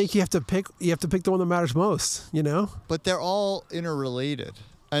 avenues. I think you have to pick the one that matters most, But they're all interrelated.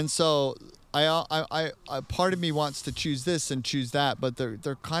 And so I part of me wants to choose this and choose that, but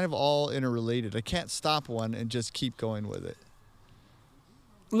they're kind of all interrelated. I can't stop one and just keep going with it.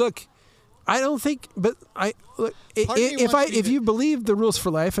 Look, I don't think, but if you believe the Rules for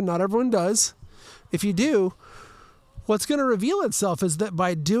Life, and not everyone does, if you do, what's going to reveal itself is that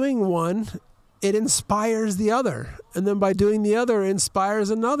by doing one, it inspires the other, and then by doing the other, it inspires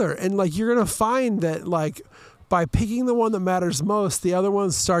another, and like you're going to find that like by picking the one that matters most, the other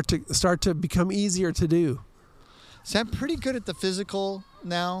ones start to become easier to do. So I'm pretty good at the physical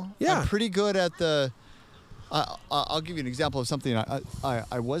now. Yeah, I'm pretty good at the. I'll give you an example of something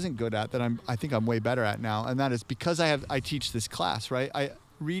I wasn't good at that I think I'm way better at now, and that is because I teach this class, right?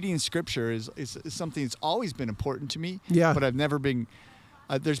 reading scripture is something that's always been important to me. Yeah. But I've never been.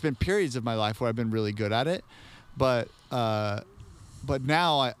 There's been periods of my life where I've been really good at it, but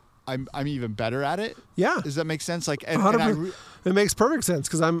now I'm even better at it. Yeah. Does that make sense? Like, and 100%. It makes perfect sense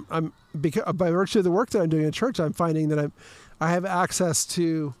because because by virtue of the work that I'm doing in church, I'm finding that I have access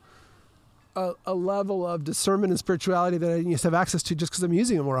to a level of discernment and spirituality that I used to have access to just because I'm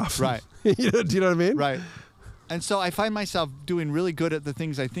using it more often. Right. Do you know what I mean? Right. And so I find myself doing really good at the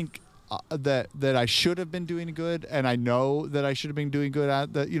things I think that I should have been doing good, and I know that I should have been doing good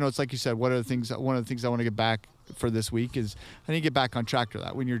at. That, it's like you said. One of the things I want to get back for this week is I need to get back on track to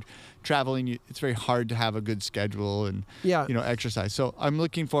that. When you're traveling, it's very hard to have a good schedule and exercise. So I'm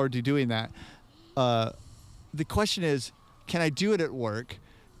looking forward to doing that. The question is, can I do it at work?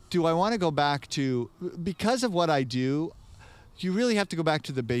 Do I want to go back to, because of what I do, you really have to go back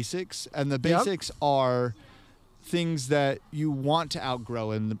to the basics, and the basics are things that you want to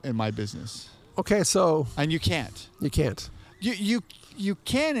outgrow in my business. Okay, so and you can't. You can't. You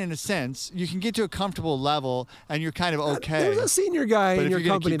can, in a sense. You can get to a comfortable level, and you're kind of okay. There's a senior guy in your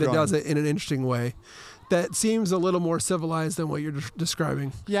company that does it in an interesting way, that seems a little more civilized than what you're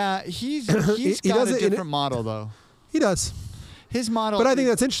describing. Yeah, he's got a different model though. He does. His model, but I think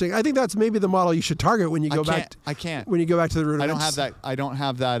that's interesting. I think that's maybe the model you should target when you go back. I can't. When you go back to the rudiments. I don't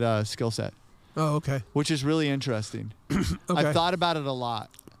have that skill set. Oh, okay. Which is really interesting. Okay. I've thought about it a lot.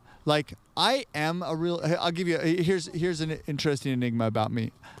 Like, I am I'll give you, here's an interesting enigma about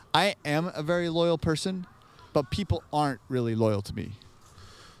me. I am a very loyal person, but people aren't really loyal to me.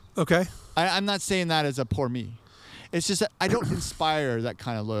 Okay. I'm not saying that as a poor me. It's just that I don't inspire that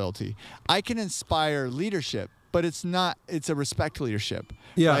kind of loyalty. I can inspire leadership, but it's a respect leadership.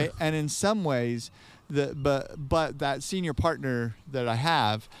 Yeah. Right? And in some ways, but that senior partner that I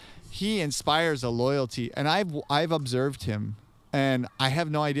have, he inspires a loyalty, and I've observed him, and I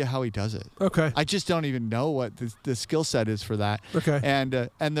have no idea how he does it. Okay. I just don't even know what the skill set is for that. Okay. And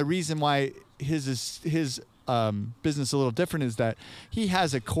the reason why his business a little different is that he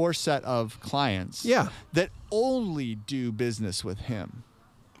has a core set of clients. Yeah. That only do business with him.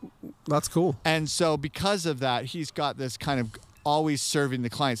 That's cool. And so because of that, he's got this kind of always serving the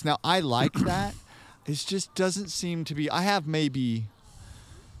clients. Now, I like that. It just doesn't seem to be. I have maybe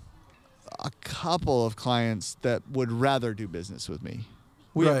a couple of clients that would rather do business with me.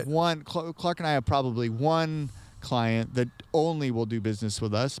 We have one, Clark and I have probably one client that only will do business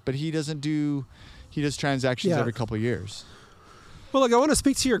with us, but he does transactions every couple of years. Well, look, I want to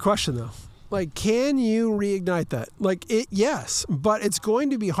speak to your question though. Like, can you reignite that? Like, yes, but it's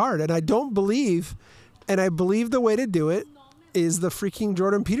going to be hard. And I believe the way to do it is the freaking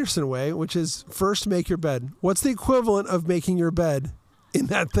Jordan Peterson way, which is first make your bed. What's the equivalent of making your bed in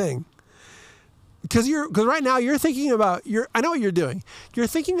that thing? Because right now you're thinking about I know what you're doing. You're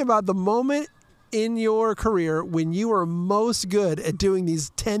thinking about the moment in your career when you were most good at doing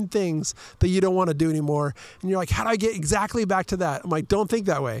these 10 things that you don't want to do anymore. And you're like, how do I get exactly back to that? I'm like, don't think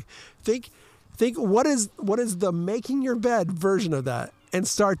that way. Think what is the making your bed version of that, and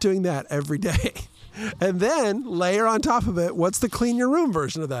start doing that every day. And then layer on top of it, what's the clean your room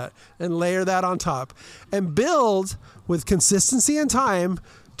version of that, and layer that on top, and build with consistency and time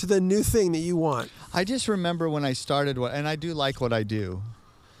to the new thing that you want. I just remember when I started, and I do like what I do.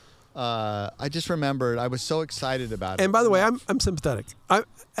 I just remembered I was so excited about it. And by the way, I'm sympathetic.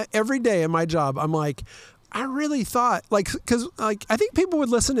 Every day in my job, I'm like, I really thought, because I think people would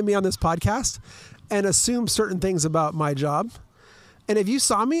listen to me on this podcast and assume certain things about my job. And if you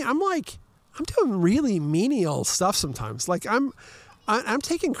saw me, I'm doing really menial stuff sometimes. Like I'm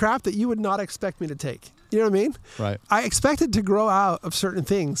taking crap that you would not expect me to take. You know what I mean? Right. I expected to grow out of certain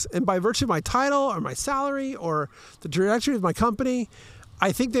things, and by virtue of my title or my salary or the trajectory of my company,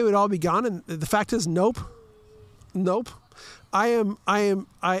 I think they would all be gone. And the fact is, nope. I'm going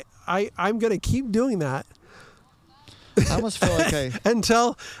to keep doing that. I almost feel like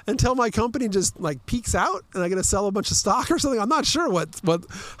until my company just like peaks out and I got to sell a bunch of stock or something. I'm not sure what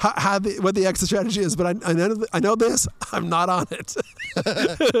the exit strategy is, but I know this. I'm not on it.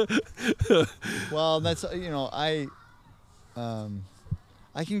 Well, that's I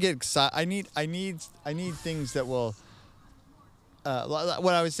can get excited. I need things that will.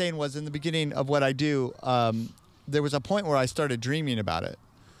 What I was saying was, in the beginning of what I do, there was a point where I started dreaming about it.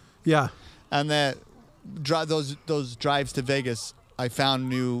 Yeah. And that those drives to Vegas, I found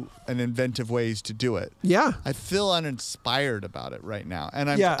new and inventive ways to do it. Yeah. I feel uninspired about it right now. And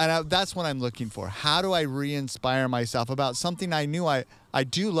that's what I'm looking for. How do I re-inspire myself about something I knew I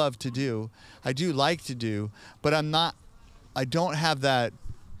do love to do, I do like to do, but I don't have that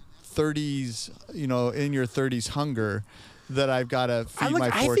 30s, in your 30s hunger that I've got to feed my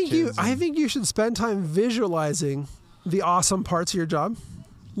four kids. I think you should spend time visualizing the awesome parts of your job.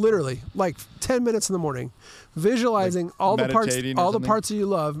 Literally, like 10 minutes in the morning, visualizing Like all the meditating or something? parts that you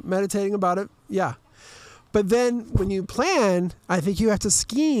love, meditating about it. Yeah. But then when you plan, I think you have to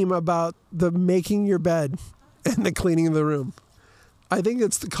scheme about the making your bed and the cleaning of the room. I think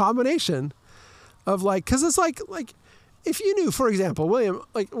it's the combination of like, because it's like if you knew, for example, William,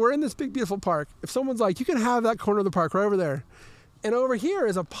 like we're in this big, beautiful park. If someone's like, you can have that corner of the park right over there. And over here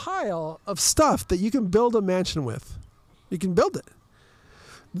is a pile of stuff that you can build a mansion with. You can build it.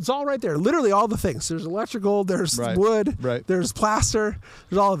 It's all right there. Literally all the things. There's electrical, there's wood, there's plaster,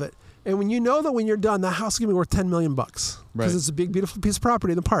 there's all of it. And when you know that when you're done, that house is going to be worth $10 million because it's a big, beautiful piece of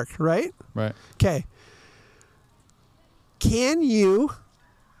property in the park, right? Right. Okay. Can you,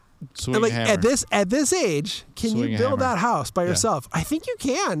 Swing like hammer. at this age, can Swing you a build hammer. that house by yourself? I think you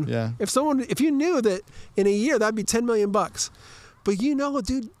can. Yeah. If you knew that in a year that'd be $10 million, but you know,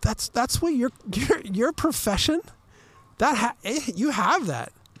 dude, that's what your profession. You have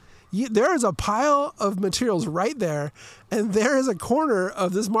that. There is a pile of materials right there, and there is a corner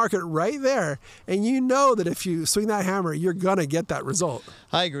of this market right there, and you know that if you swing that hammer, you're gonna get that result.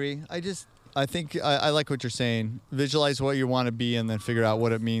 I agree. I think I like what you're saying. Visualize what you want to be, and then figure out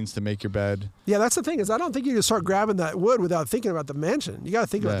what it means to make your bed. Yeah, that's the thing is I don't think you can start grabbing that wood without thinking about the mansion. You got to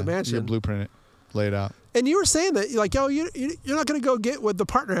think about the mansion. You blueprint it, lay it out. And you were saying that like, you're not gonna go get what the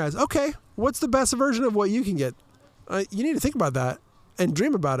partner has. Okay, what's the best version of what you can get? You need to think about that and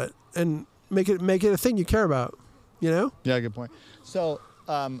dream about it. And make it a thing you care about, you know? Yeah, good point. So,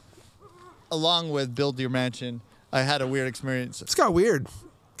 along with build your mansion, I had a weird experience. It's got weird.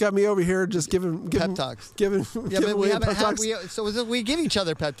 Got me over here just giving pep talks. Giving but we haven't pep had. talks. We give each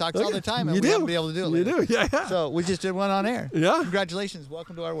other pep talks all the time, and You we do. haven't been able to do it. You lately. do, yeah. So we just did one on air. Yeah. Congratulations,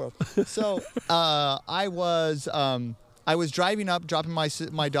 welcome to our world. So I was driving up, dropping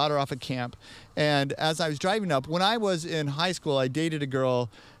my daughter off at camp, and as I was driving up, when I was in high school, I dated a girl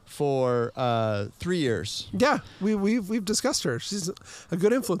for 3 years. Yeah, we've discussed her. She's a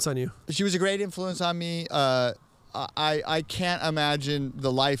good influence on you. She was a great influence on me. I can't imagine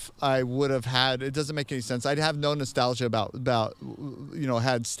the life I would have had. It doesn't make any sense. I'd have no nostalgia about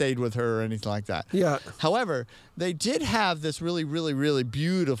had stayed with her or anything like that. Yeah. However, they did have this really, really, really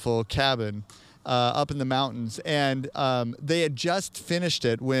beautiful cabin up in the mountains, and they had just finished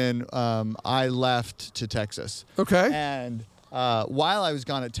it when I left to Texas. Okay. And while I was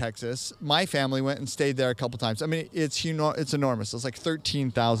gone at Texas, my family went and stayed there a couple times. I mean, it's enormous. It's like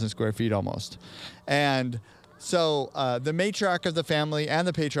 13,000 square feet almost. And so the matriarch of the family and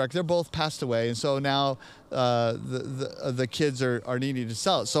the patriarch, they're both passed away. And so now the kids are needing to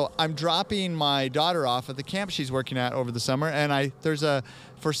sell it. So I'm dropping my daughter off at the camp she's working at over the summer. And there's a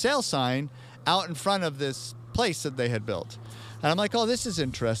for sale sign out in front of this place that they had built. And I'm like, oh, this is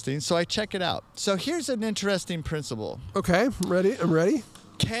interesting. So I check it out. So here's an interesting principle. Okay, I'm ready.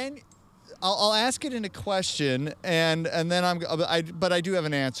 I'll ask it in a question, and then but I do have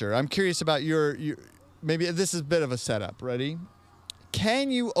an answer. I'm curious about your maybe this is a bit of a setup. Ready?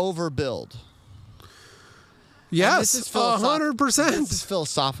 Can you overbuild? Yes, 100%. This is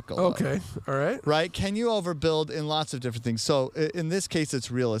philosophical. Okay, all right. Right? Can you overbuild in lots of different things? So in this case,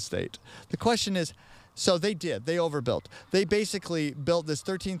 it's real estate. The question is, so they overbuilt. They basically built this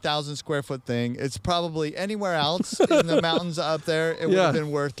 13,000 square foot thing. It's probably anywhere else in the mountains up there, it would have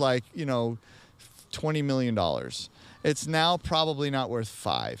been worth like, $20 million. It's now probably not worth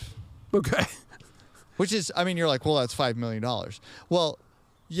 $5 million. Okay. Which is, I mean, you're like, well, that's $5 million. Well,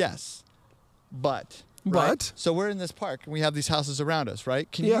 yes, but. Right? So we're in this park and we have these houses around us,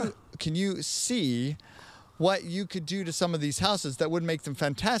 right? Can you see what you could do to some of these houses that would make them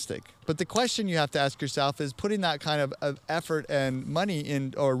fantastic? But the question you have to ask yourself is, putting that kind of effort and money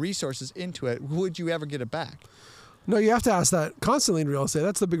in or resources into it, would you ever get it back? No, you have to ask that constantly in real estate.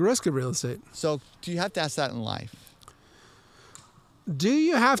 That's the big risk of real estate. So do you have to ask that in life? Do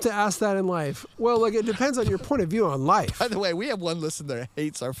you have to ask that in life? Well, like, it depends on your point of view on life. By the way, we have one listener that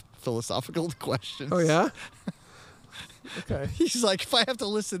hates our philosophical questions. Oh, yeah? Okay. He's like, if I have to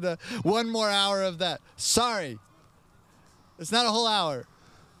listen to one more hour of that, sorry. It's not a whole hour.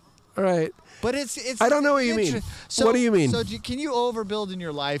 All right. But it's I don't know what you mean. So, what do you mean? So can you overbuild in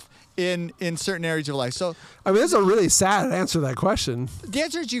your life in certain areas of life? So I mean, that's a really sad answer to that question. the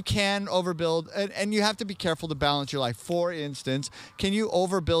answer is you can overbuild, and you have to be careful to balance your life. For instance, can you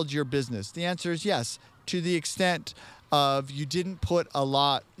overbuild your business? The answer is yes, to the extent of you didn't put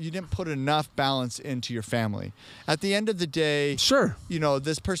enough balance into your family. At the end of the day, Sure.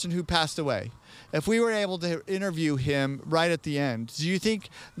 this person who passed away, if we were able to interview him right at the end, do you think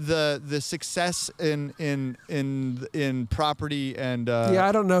the success in property and Yeah,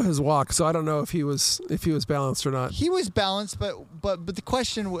 I don't know his walk, so I don't know if he was balanced or not. he was balanced, but the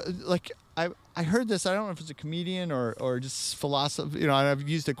question like I heard this. I don't know if it's a comedian or just philosophy. And I've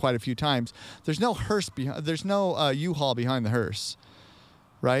used it quite a few times. There's no hearse behind. There's no U-Haul behind the hearse,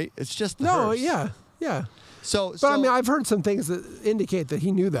 right? It's just the hearse. Yeah. But I mean, I've heard some things that indicate that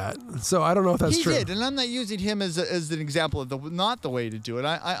he knew that. So I don't know if that's true. He did, and I'm not using him as an example of not the way to do it.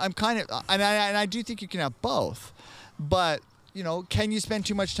 I'm kind of, and I do think you can have both, but can you spend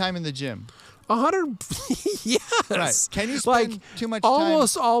too much time in the gym? 100, yes. Right. Can you spend too much time?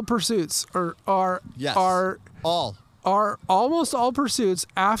 Almost all pursuits are almost all pursuits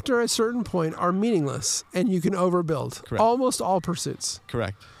after a certain point are meaningless, and you can overbuild. Correct. Almost all pursuits.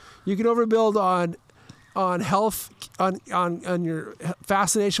 Correct. You can overbuild on health, on your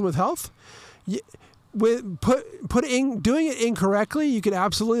fascination with health. Doing it incorrectly, you can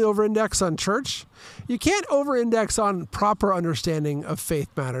absolutely over-index on church. You can't over-index on proper understanding of faith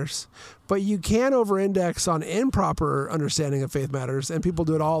matters, but you can over-index on improper understanding of faith matters, and people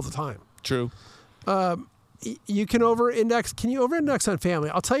do it all the time. True. You can over-index. Can you over-index on family?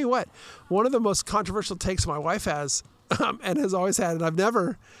 I'll tell you what. One of the most controversial takes my wife has, and has always had, and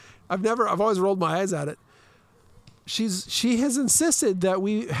I've always rolled my eyes at it. She has insisted that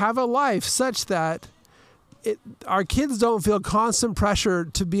we have a life such that our kids don't feel constant pressure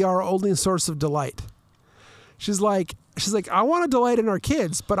to be our only source of delight. She's like, I want to delight in our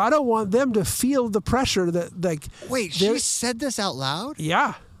kids, but I don't want them to feel the pressure that like. Wait, she said this out loud?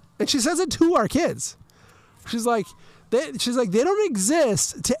 Yeah, and she says it to our kids. She's like, they don't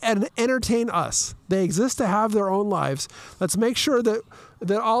exist to entertain us. They exist to have their own lives. Let's make sure that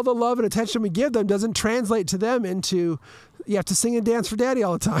all the love and attention we give them doesn't translate to them into you have to sing and dance for daddy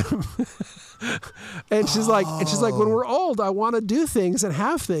all the time. and she's like, when we're old, I want to do things and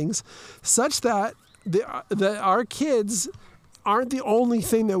have things such that our kids aren't the only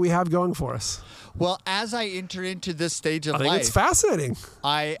thing that we have going for us. Well, as I enter into this stage of life, I think it's fascinating.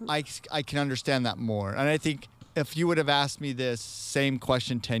 I can understand that more. And I think if you would have asked me this same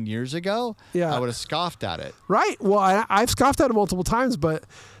question 10 years ago, I would have scoffed at it. Right. Well, I've scoffed at it multiple times, but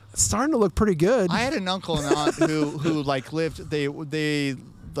it's starting to look pretty good. I had an uncle and aunt who like lived, they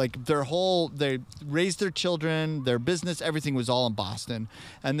raised their children, their business, everything was all in Boston.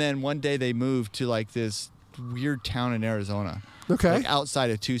 And then one day they moved to like this weird town in Arizona. Okay. Like outside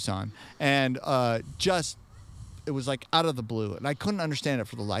of Tucson. And it was like out of the blue. And I couldn't understand it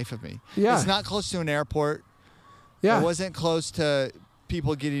for the life of me. Yeah. It's not close to an airport. Yeah. It wasn't close to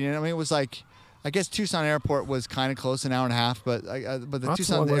people getting in. I mean, it was like, I guess Tucson Airport was kind of close, an hour and a half, but the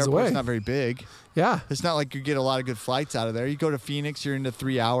Tucson Airport is not very big. Yeah. It's not like you get a lot of good flights out of there. You go to Phoenix, you're into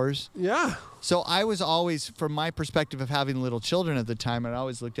 3 hours. Yeah. So I was always, from my perspective of having little children at the time, I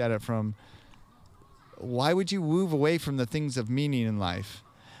always looked at it from, why would you move away from the things of meaning in life?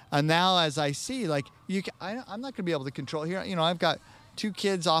 And now as I see, like, I'm not going to be able to control here. I've got 2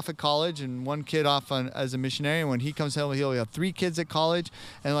 kids off at college and 1 kid off as a missionary. And when he comes home, he'll have 3 kids at college.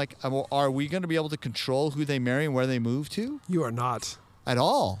 And like, are we going to be able to control who they marry and where they move to? You are not. At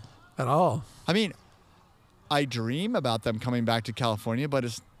all. At all. I mean, I dream about them coming back to California, but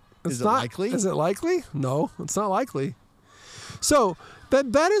is it likely? Is it likely? No, it's not likely. So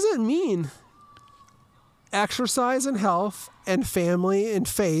that doesn't mean exercise and health and family and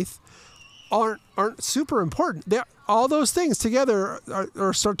faith aren't super important. All those things together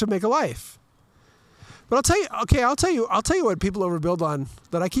are start to make a life. But I'll tell you what people overbuild on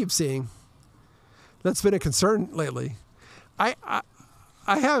that I keep seeing. That's been a concern lately. I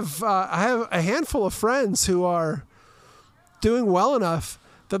have a handful of friends who are doing well enough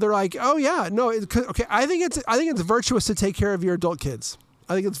that they're like, oh yeah, no, okay. I think it's virtuous to take care of your adult kids.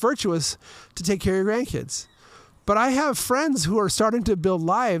 I think it's virtuous to take care of your grandkids. But I have friends who are starting to build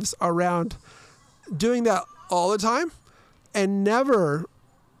lives around doing that all the time and never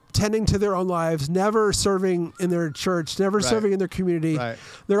tending to their own lives, never serving in their church, never serving in their community. Right.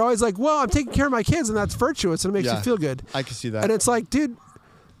 They're always like, well, I'm taking care of my kids and that's virtuous and it makes you feel good. I can see that. And it's like, dude,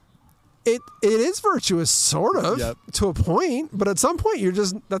 it is virtuous sort of to a point, but at some point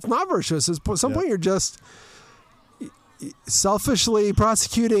that's not virtuous. At some point you're just selfishly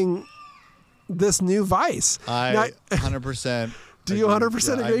prosecuting this new vice. I 100%. Do you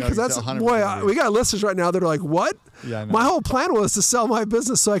 100% agree? Because that's 100% we got listeners right now that are like, "What? Yeah, my whole plan was to sell my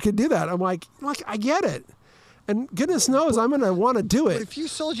business so I could do that." I'm like, I get it, and goodness knows I'm going to want to do it. But if you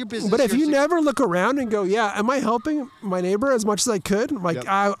sold your business, but if you never look around and go, "Yeah, am I helping my neighbor as much as I could?" I'm like,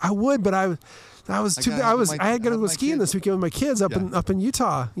 I would, but I was I too. gotta I have was. my- I had to have go my skiing kids. this weekend with my kids up Yeah. in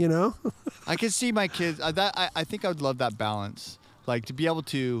Utah. You know. I can see my kids. I think I would love that balance. Like to be able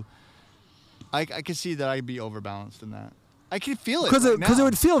to. I can see that I'd be overbalanced in that. I can feel it Because right it now.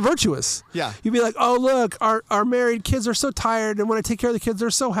 would feel virtuous. Yeah. You'd be like, oh look, our married kids are so tired, and when I take care of the kids, they're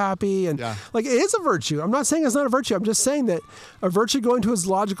so happy, and Yeah. like it is a virtue. I'm not saying it's not a virtue. I'm just saying that a virtue going to its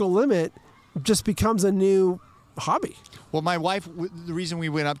logical limit just becomes a new hobby. Well, my wife. The reason we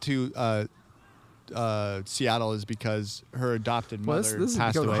went up to Seattle is because her adopted Well, mother this is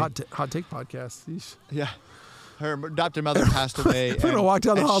passed becoming away. a hot take podcast. Yeesh. Yeah. Her adopted mother passed away. We're gonna and- walk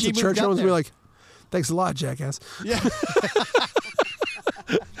down the and halls she of church, moved and up everyone's gonna be there. like, "Thanks a lot, jackass." Yeah.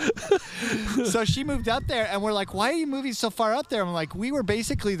 So she moved up there, and we're like, "Why are you moving so far up there?" I'm like, "We were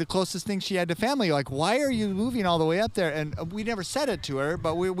basically the closest thing she had to family. Like, why are you moving all the way up there?" And we never said it to her,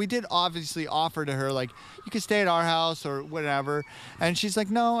 but we did obviously offer to her, like, "You can stay at our house or whatever." And she's like,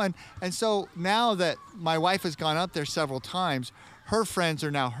 "No." And so now that my wife has gone up there several times, her friends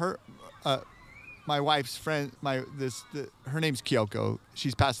are now her. My wife's friend, her name's Kyoko.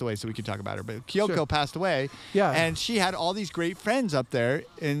 She's passed away, so we can talk about her. But Kyoko Sure. passed away, Yeah. and she had all these great friends up there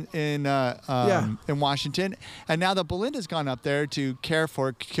in Washington. And now that Belinda's gone up there to care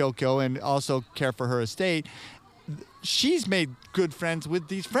for Kyoko and also care for her estate, she's made good friends with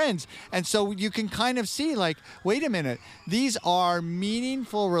these friends. And so you can kind of see, like, wait a minute, these are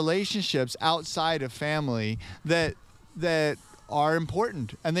meaningful relationships outside of family that are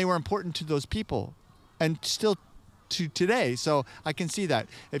important, and they were important to those people and still to today. So I can see that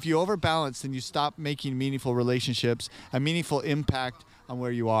if you overbalance, then you stop making meaningful relationships, a meaningful impact on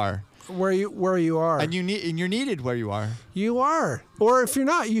where you are, Where you are, and you're needed where you are. you are. Or if you're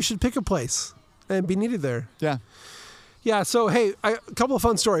not, you should pick a place and be needed there. Yeah. Yeah. So hey, a couple of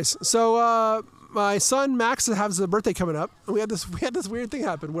fun stories. So my son Max has a birthday coming up, and we had this weird thing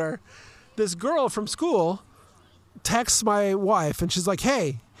happen where this girl from school texts my wife, and she's like,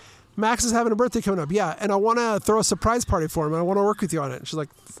 "Hey, Max is having a birthday coming up. Yeah, and I want to throw a surprise party for him, and I want to work with you on it." And she's like,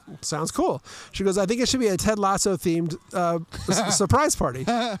 "Sounds cool." She goes, "I think it should be a Ted Lasso themed surprise party."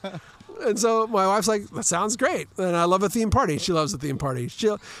 And so my wife's like, "That sounds great." And I love a theme party. She loves a theme party.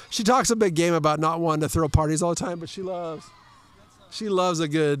 She talks a big game about not wanting to throw parties all the time, but she loves a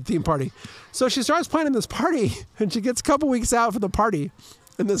good theme party. So she starts planning this party, and she gets a couple weeks out for the party,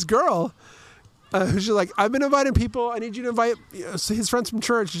 and this girl. She's like, "I've been inviting people. I need you to invite his friends from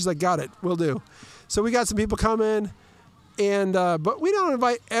church." She's like, "Got it, we'll do." So we got some people coming, and but we don't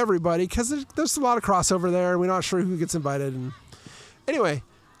invite everybody because there's a lot of crossover there, and we're not sure who gets invited. And anyway,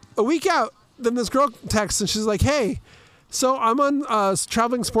 a week out, then this girl texts, and she's like, "Hey, so I'm on a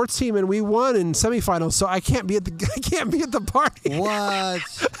traveling sports team, and we won in semifinals, so I can't be at the party." What?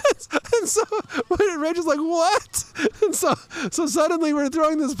 And so Rachel's like, "What?" And so suddenly we're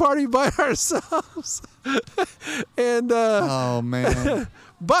throwing this party by ourselves. And Oh man.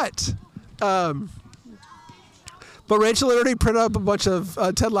 but Rachel had already printed up a bunch of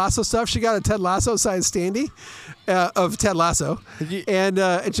Ted Lasso stuff. She got a Ted Lasso size standee of Ted Lasso,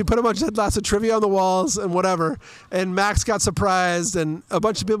 and she put a bunch of Ted Lasso trivia on the walls and whatever. And Max got surprised, and a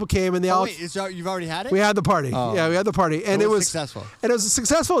bunch of people came, and they all. Wait, you've already had it? We had the party. Oh. Yeah, we had the party, and So it was successful. And it was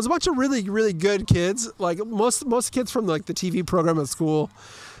successful. It was a bunch of really, really good kids. Like most kids from like the TV program at school,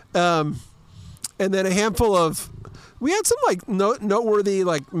 and then a handful of. We had some like noteworthy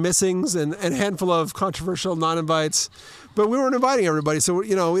like missings and a handful of controversial non-invites, but we weren't inviting everybody, so we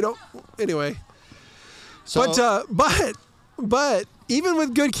don't. Anyway, So, but even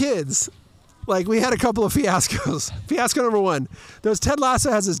with good kids. Like, we had a couple of fiascos. Fiasco number one. There's Ted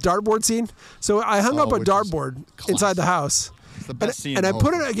Lasso has this dartboard scene. So I hung up a which is dartboard inside the house. it's the best scene. And in I the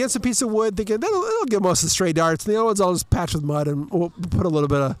put whole it against a piece of wood thinking, it'll get most of the stray darts. And the other ones I'll just patch with mud and we'll put a little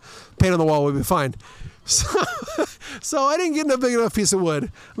bit of paint on the wall. We'll be fine. So I didn't get a big enough piece of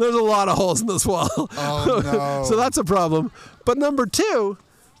wood. There's a lot of holes in this wall. Oh, no. So that's a problem. But number two,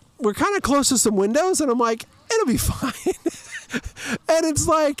 we're kind of close to some windows. And I'm like, it'll be fine. And it's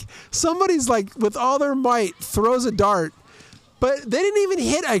like somebody's like with all their might throws a dart, but they didn't even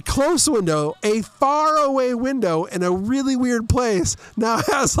hit a close window. A far away window in a really weird place now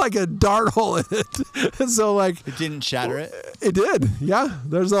has like a dart hole in it. And so like It didn't shatter it. it did. Yeah,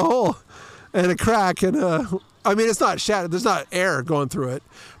 there's a hole and a crack and I mean, it's not shattered. There's not air going through it,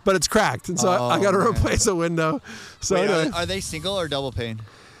 but it's cracked. And so I got to man. replace a window. So Wait, anyway, are they single or double pane?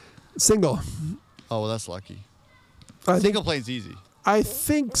 single. Oh, well, that's lucky. I think Single plane's easy. I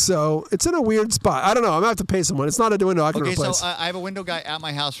think so. It's in a weird spot. I don't know. I'm gonna have to pay someone. It's not a window I can Okay, replace. so I have a window guy at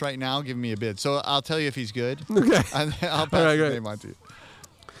my house right now giving me a bid. So I'll tell you if he's good. Okay. And then I'll pass All right, the great. name on to you.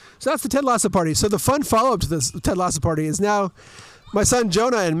 So that's the Ted Lasso party. So the fun follow-up to this Ted Lasso party is now my son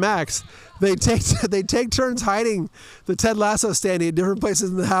Jonah and Max, they take turns hiding the Ted Lasso standee in different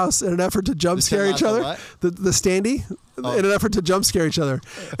places in the house in an effort to jump scare each other. What? The standee in an effort to jump scare each other.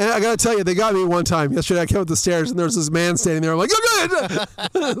 And I gotta tell you, they got me one time yesterday. I came up the stairs and there was this man standing there. I'm like, oh good.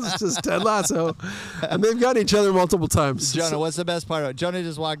 It's just Ted Lasso, and they've got each other multiple times. Jonah, what's the best part of it? Jonah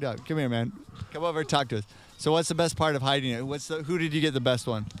just walked up. Come here, man. Come over and talk to us. So what's the best part of hiding it? Who did you get the best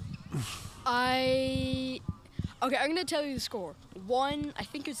one? Okay, I'm gonna tell you the score. 1, I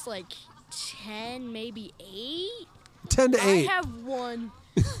think it's like 10, maybe 8. 10 to 8. I have 1.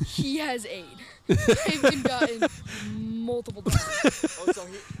 He has 8. I've been gotten multiple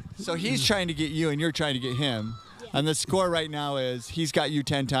times. So he's trying to get you, and you're trying to get him. Yeah. And the score right now is he's got you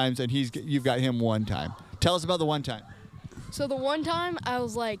 10 times, and you've got him 1 time. Tell us about the 1 time. So the one time I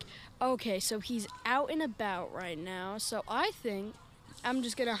was like, okay, so he's out and about right now, so I think I'm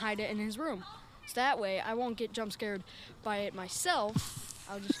just gonna hide it in his room. So that way I won't get jump scared by it myself.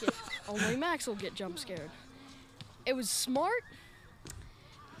 I'll just get, only Max will get jump scared. It was smart.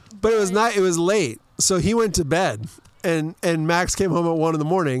 But it was not. It was late, so he went to bed, and Max came home at 1 in the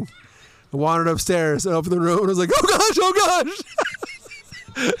morning, and wandered upstairs and opened the room and was like, oh gosh.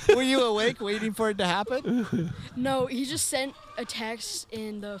 Were you awake waiting for it to happen? No, he just sent a text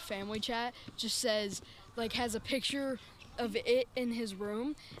in the family chat. Just says, like, has a picture of it in his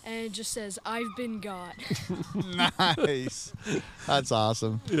room, and it just says, "I've been got." Nice. That's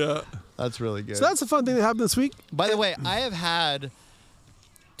awesome. Yeah. That's really good. So that's a fun thing that happened this week. By the way, I have had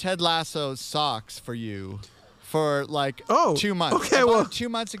Ted Lasso socks for you for like 2 months. Okay, I bought well, them 2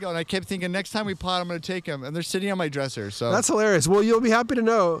 months ago, and I kept thinking next time we pot, I'm going to take them, and they're sitting on my dresser. So that's hilarious. Well, you'll be happy to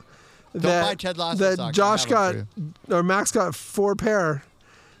know buy Ted Lasso that socks. Josh I got, have or Max got 4 pair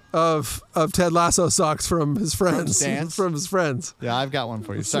of Ted Lasso socks from his friends. Stans? From his friends. Yeah, I've got one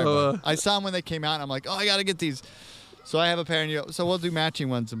for you. Sorry, So, bud. I saw them when they came out, and I'm like, oh, I got to get these. So I have a pair, and so we'll do matching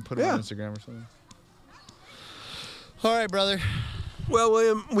ones and put them on Instagram or something. All right, brother. Well,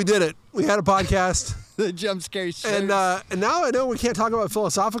 William, we did it. We had a podcast. The jump scare shit. And now I know we can't talk about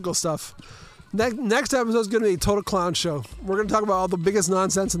philosophical stuff. Next episode is going to be a total clown show. We're going to talk about all the biggest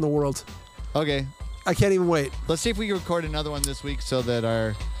nonsense in the world. Okay. I can't even wait. Let's see if we can record another one this week so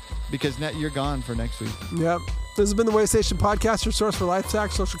that because you're gone for next week. Yep. This has been the Way Station Podcast, your source for life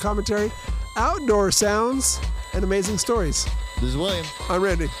hacks, social commentary, outdoor sounds, and amazing stories. This is William. I'm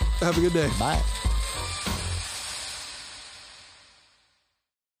Randy. Have a good day. Bye.